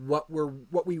know what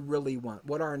we really want,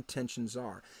 what our intentions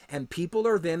are, and people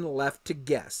are then left to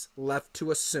guess, left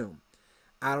to assume.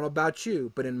 I don't know about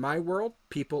you, but in my world,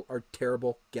 people are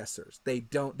terrible guessers.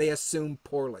 They assume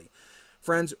poorly.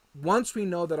 Friends, once we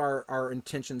know that our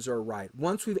intentions are right,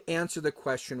 once we've answered the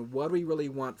question, what do we really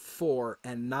want for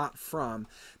and not from,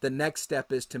 the next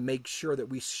step is to make sure that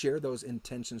we share those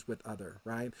intentions with others,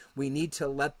 right? We need to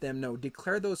let them know,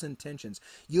 declare those intentions.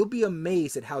 You'll be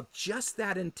amazed at how just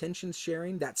that intention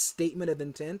sharing, that statement of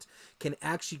intent, can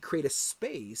actually create a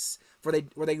space where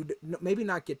they maybe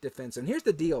not get defensive. And here's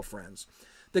the deal, friends.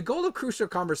 The goal of Crucial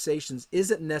Conversations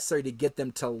isn't necessarily to get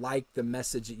them to like the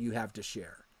message that you have to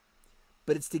share,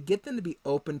 but it's to get them to be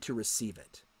open to receive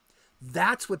it.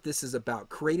 That's what this is about,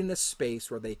 creating a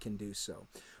space where they can do so.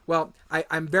 Well,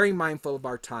 I'm very mindful of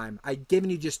our time. I've given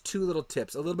you just two little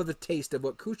tips, a little bit of a taste of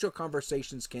what Crucial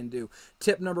Conversations can do.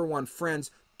 Tip number one,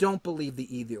 friends, don't believe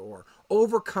the either or.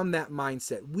 Overcome that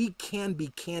mindset. We can be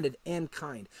candid and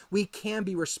kind. We can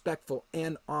be respectful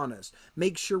and honest.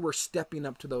 Make sure we're stepping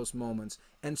up to those moments,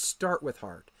 and start with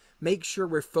heart. Make sure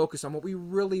we're focused on what we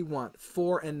really want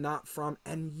for and not from,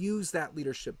 and use that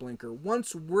leadership blinker.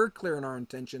 Once we're clear in our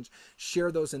intentions,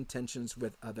 share those intentions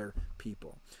with other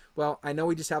people. Well, I know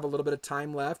we just have a little bit of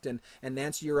time left, and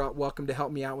Nancy, you're welcome to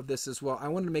help me out with this as well. I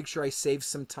wanted to make sure I save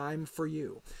some time for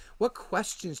you. What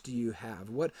questions do you have?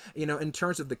 What, in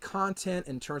terms of the content,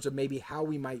 in terms of maybe how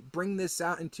we might bring this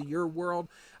out into your world?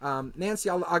 Nancy,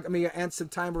 I'm going to answer some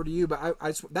time over to you, but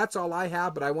that's all I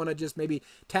have, but I want to just maybe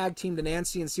tag team to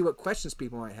Nancy and see what questions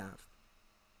people might have.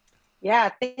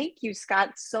 Yeah, thank you,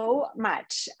 Scott, so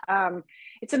much.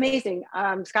 It's amazing.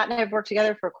 Scott and I have worked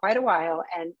together for quite a while,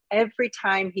 and every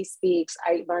time he speaks,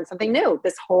 I learn something new.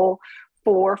 This whole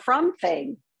for from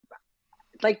thing,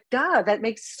 like, duh, that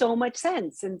makes so much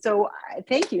sense. And so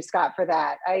thank you, Scott, for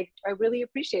that. I really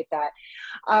appreciate that.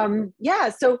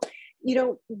 So,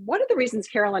 one of the reasons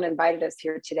Carolyn invited us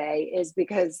here today is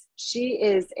because she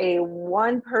is a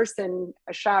one-person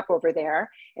shop over there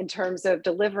in terms of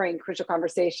delivering Crucial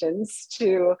Conversations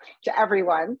to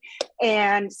everyone.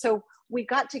 And so we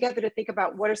got together to think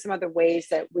about what are some other ways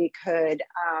that we could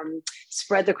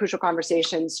spread the Crucial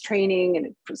Conversations training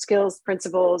and skills,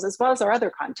 principles, as well as our other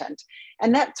content.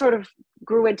 And that sort of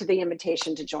grew into the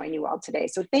invitation to join you all today.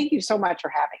 So thank you so much for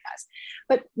having us.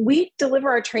 But we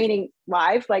deliver our training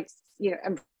live,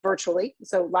 and virtually,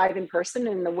 so live in person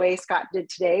in the way Scott did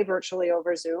today, virtually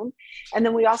over Zoom. And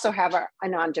then we also have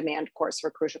an on-demand course for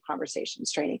Crucial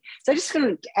Conversations training. So I'm just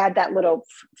going to add that little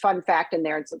fun fact in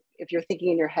there. So if you're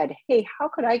thinking in your head, hey, how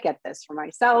could I get this for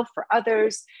myself, for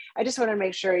others? I just want to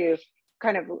make sure you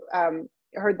kind of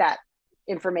heard that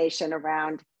information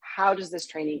around how does this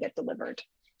training get delivered?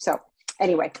 So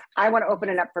anyway, I want to open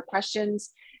it up for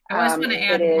questions. I was going to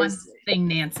add one thing,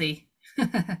 Nancy,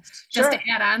 just to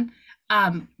add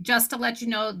on. Just to let you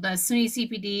know, the SUNY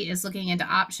CPD is looking into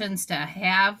options to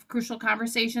have crucial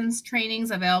conversations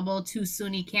trainings available to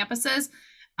SUNY campuses.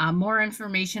 More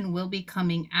information will be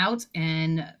coming out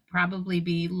and probably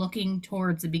be looking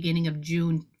towards the beginning of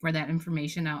June for that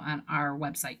information out on our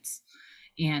websites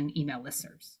and email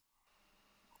listservs.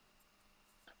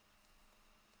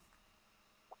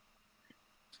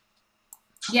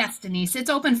 Yes, Denise, it's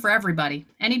open for everybody.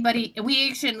 Anybody, we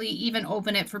actually even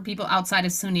open it for people outside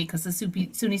of SUNY because the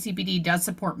SUNY CPD does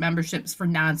support memberships for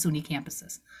non-SUNY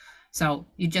campuses. So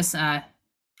you just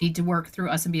need to work through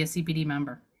us and be a CPD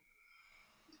member.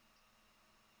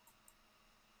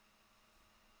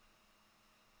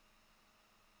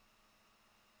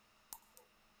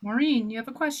 Maureen, you have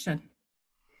a question?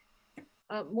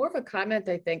 More of a comment,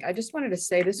 I think. I just wanted to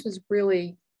say this was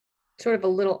really sort of a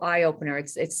little eye opener.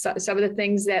 It's some of the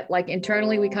things that, like,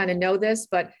 internally we kind of know this,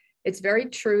 but it's very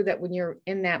true that when you're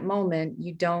in that moment,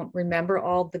 you don't remember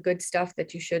all the good stuff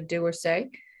that you should do or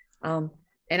say. And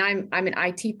I'm an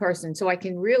IT person, so I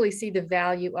can really see the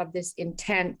value of this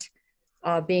intent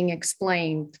being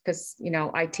explained, because, you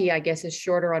know, IT, I guess, is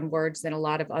shorter on words than a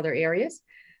lot of other areas.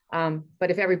 But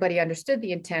if everybody understood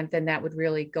the intent, then that would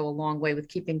really go a long way with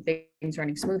keeping things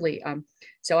running smoothly.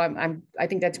 So I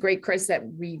think that's great, Kris, that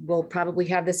we will probably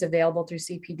have this available through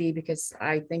CPD, because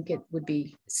I think it would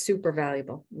be super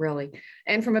valuable, really.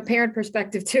 And from a parent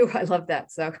perspective too, I love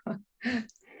that. So.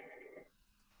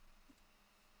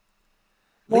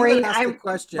 Leland asked the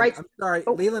question. I'm sorry,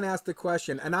 Leland asked the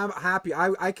question, and I'm happy.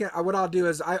 I can. What I'll do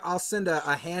is I'll send a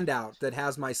handout that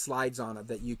has my slides on it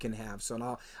that you can have.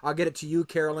 So I'll get it to you,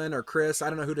 Carolyn or Kris. I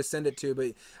don't know who to send it to,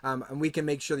 but and we can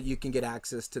make sure that you can get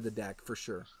access to the deck for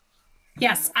sure.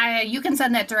 Yes, you can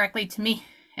send that directly to me,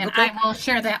 and I will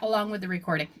share that along with the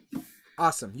recording.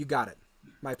 Awesome, you got it.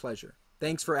 My pleasure.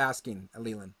 Thanks for asking,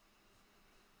 Leland.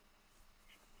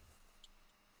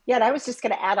 Yeah, and I was just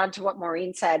going to add on to what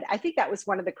Maureen said. I think that was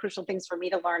one of the crucial things for me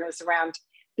to learn, was around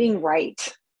being right.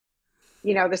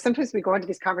 You know, there's sometimes we go into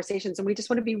these conversations and we just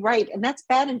want to be right, and that's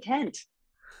bad intent.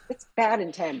 It's bad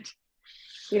intent.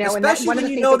 You know, especially and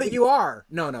when you know that you are.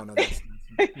 No.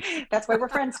 That's why we're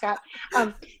friends, Scott.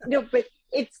 No, but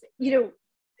it's, you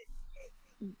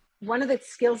know, one of the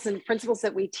skills and principles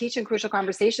that we teach in Crucial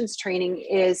Conversations training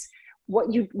is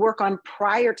what you work on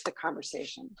prior to the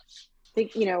conversation.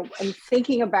 You know, and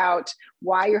thinking about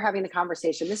why you're having the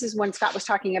conversation. This is when Scott was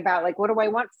talking about, like, what do I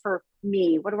want for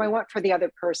me? What do I want for the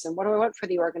other person? What do I want for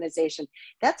the organization?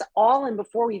 That's all in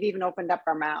before we've even opened up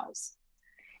our mouths.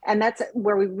 And that's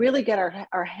where we really get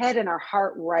our head and our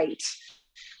heart right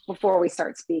before we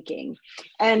start speaking.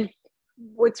 And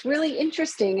what's really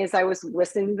interesting is I was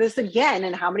listening to this again,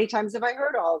 and how many times have I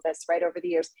heard all of this, right, over the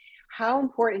years? How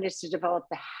important it is to develop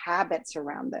the habits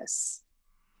around this,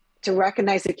 to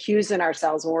recognize the cues in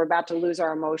ourselves when we're about to lose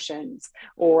our emotions,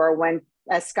 or when,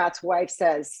 as Scott's wife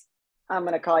says, I'm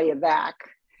going to call you back,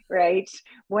 right?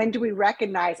 When do we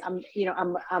recognize I'm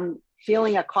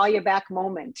feeling a call you back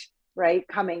moment, right,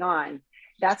 coming on?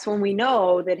 That's when we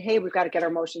know that, hey, we've got to get our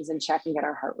emotions in check and get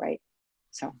our heart right.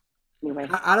 So anyway,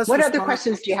 what other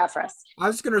questions do you have for us? I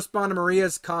was going to respond to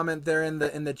Maria's comment there in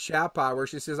the chat pod, where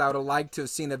she says, I would have liked to have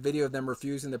seen a video of them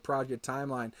refusing the project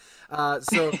timeline.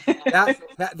 So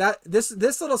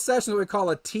this little session is what we call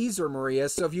a teaser, Maria.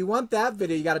 So if you want that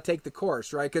video, you got to take the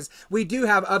course, right? Because we do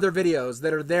have other videos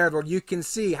that are there where you can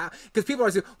see how, because people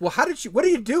always say, well, what do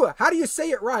you do? How do you say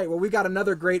it right? Well, we got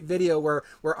another great video where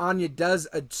Anya does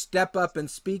a step up and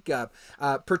speak up,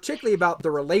 particularly about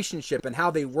the relationship and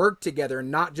how they work together, and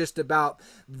not just about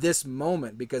this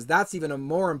moment, because that's even a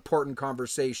more important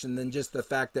conversation than just the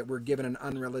fact that we're given an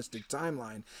unrealistic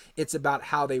timeline. It's about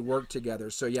how they work together.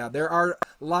 So yeah, there are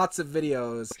lots of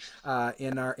videos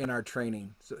in our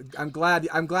training. So I'm glad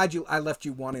I left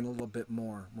you wanting a little bit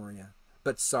more, Maria.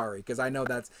 But sorry, because I know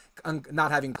that's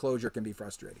not having closure can be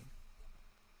frustrating.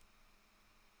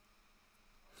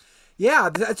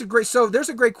 Yeah, that's a great. So there's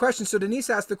a great question. So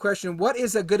Denise asked the question, what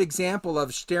is a good example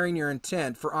of sharing your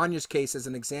intent, for Anya's case as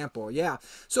an example? Yeah.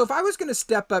 So if I was going to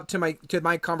step up to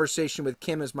my conversation with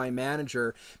Kim as my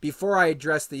manager before I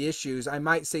address the issues, I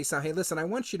might say something, hey, listen, I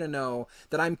want you to know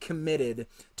that I'm committed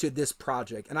to this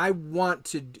project and I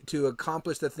want to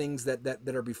accomplish the things that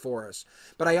are before us.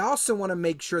 But I also want to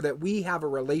make sure that we have a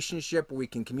relationship where we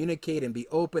can communicate and be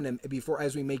open and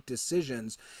as we make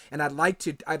decisions. And I'd like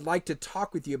to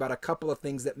talk with you about a couple couple of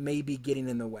things that may be getting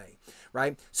in the way,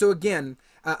 right? So again,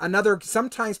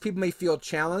 sometimes people may feel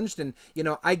challenged, and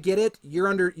I get it. You're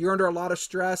under a lot of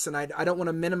stress, and I don't want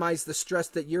to minimize the stress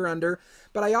that you're under,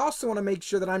 but I also want to make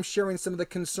sure that I'm sharing some of the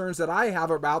concerns that I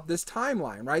have about this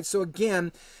timeline, right? So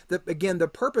again, the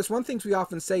purpose, one thing we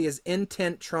often say is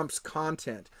intent trumps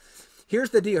content.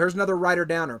 Here's the deal. Here's another writer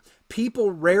downer.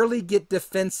 People rarely get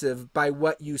defensive by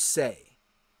what you say.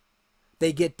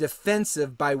 They get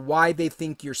defensive by why they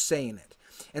think you're saying it.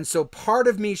 And so part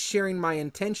of me sharing my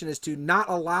intention is to not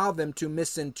allow them to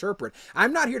misinterpret.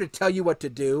 I'm not here to tell you what to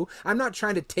do. I'm not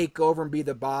trying to take over and be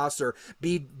the boss or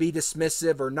be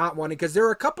dismissive or not wanting, because there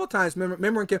are a couple of times,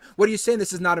 remember, what are you saying?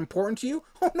 This is not important to you?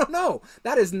 Oh, no.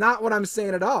 That is not what I'm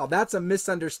saying at all. That's a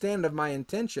misunderstanding of my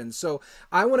intention. So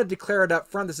I want to declare it up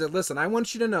front that says, listen, I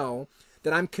want you to know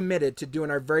that I'm committed to doing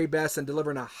our very best and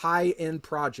delivering a high-end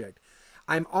project.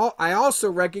 I also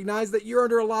recognize that you're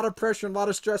under a lot of pressure and a lot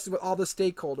of stress with all the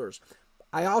stakeholders.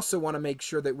 I also want to make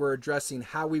sure that we're addressing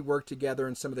how we work together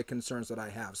and some of the concerns that I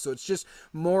have. So it's just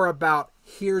more about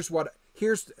here's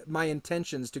my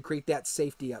intentions to create that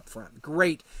safety up front.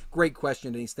 Great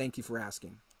question, Denise. Thank you for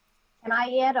asking. Can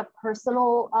I add a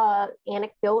personal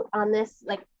anecdote on this?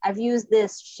 Like, I've used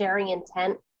this sharing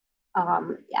intent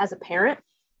as a parent,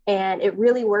 and it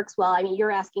really works well. I mean,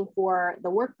 you're asking for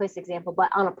the workplace example, but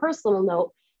on a personal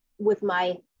note, with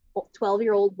my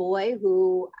 12-year-old boy,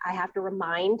 who I have to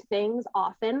remind things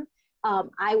often,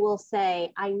 I will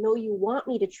say, I know you want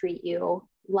me to treat you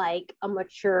like a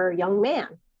mature young man.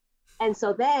 And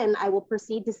so then I will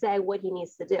proceed to say what he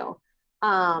needs to do.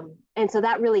 And so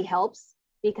that really helps,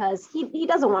 because he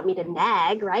doesn't want me to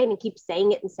nag, right? And keep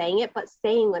saying it, but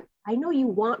saying, like, I know you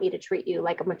want me to treat you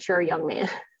like a mature young man.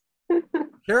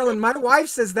 Carolyn, my wife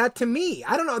says that to me.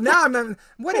 I don't know. Now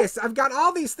I've got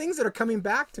all these things that are coming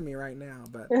back to me right now,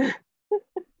 but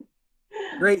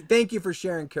great. Thank you for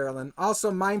sharing, Carolyn.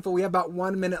 Also mindful, we have about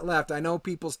 1 minute left. I know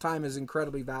people's time is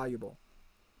incredibly valuable.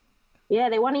 Yeah,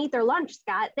 they want to eat their lunch,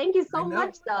 Scott. Thank you so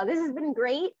much, though. This has been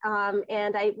great.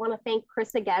 And I want to thank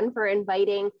Kris again for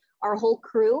inviting our whole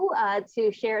crew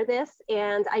to share this.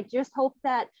 And I just hope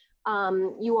that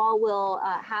you all will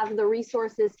have the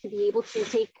resources to be able to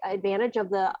take advantage of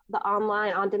the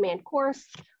online on-demand course.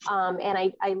 And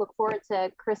I look forward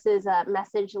to Kris's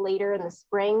message later in the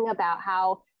spring about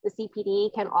how the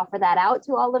CPD can offer that out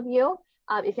to all of you.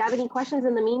 If you have any questions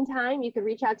in the meantime, you can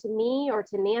reach out to me or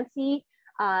to Nancy.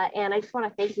 And I just want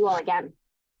to thank you all again.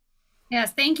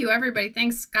 Yes, thank you, everybody.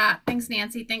 Thanks, Scott. Thanks,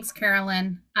 Nancy. Thanks,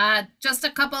 Carolyn. Just a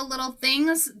couple little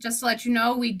things, just to let you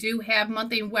know, we do have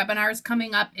monthly webinars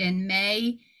coming up in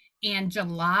May and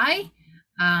July.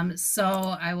 So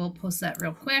I will post that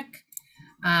real quick.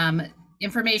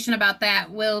 Information about that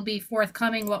will be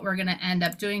forthcoming, what we're going to end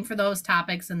up doing for those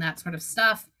topics and that sort of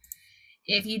stuff.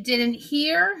 If you didn't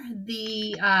hear,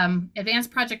 the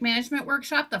Advanced Project Management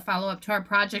Workshop, the follow-up to our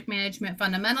Project Management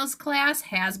Fundamentals class,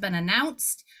 has been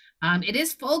announced. It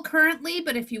is full currently,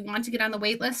 but if you want to get on the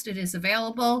wait list, it is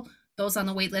available. Those on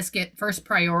the wait list get first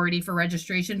priority for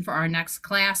registration for our next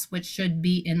class, which should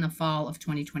be in the fall of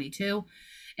 2022.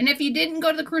 And if you didn't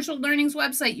go to the Crucial Learnings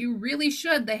website, you really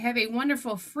should. They have a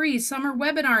wonderful free summer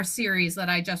webinar series that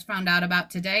I just found out about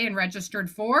today and registered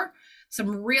for.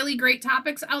 Some really great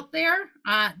topics out there.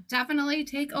 Definitely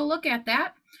take a look at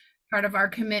that. Part of our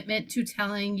commitment to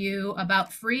telling you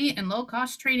about free and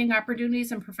low-cost training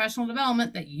opportunities and professional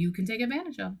development that you can take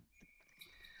advantage of.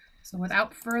 So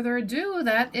without further ado,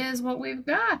 that is what we've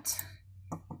got.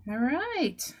 All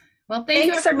right. Well,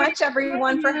 thanks so much,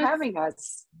 everyone, for having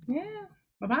us. Yeah.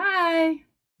 Bye-bye.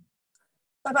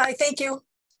 Bye-bye. Thank you.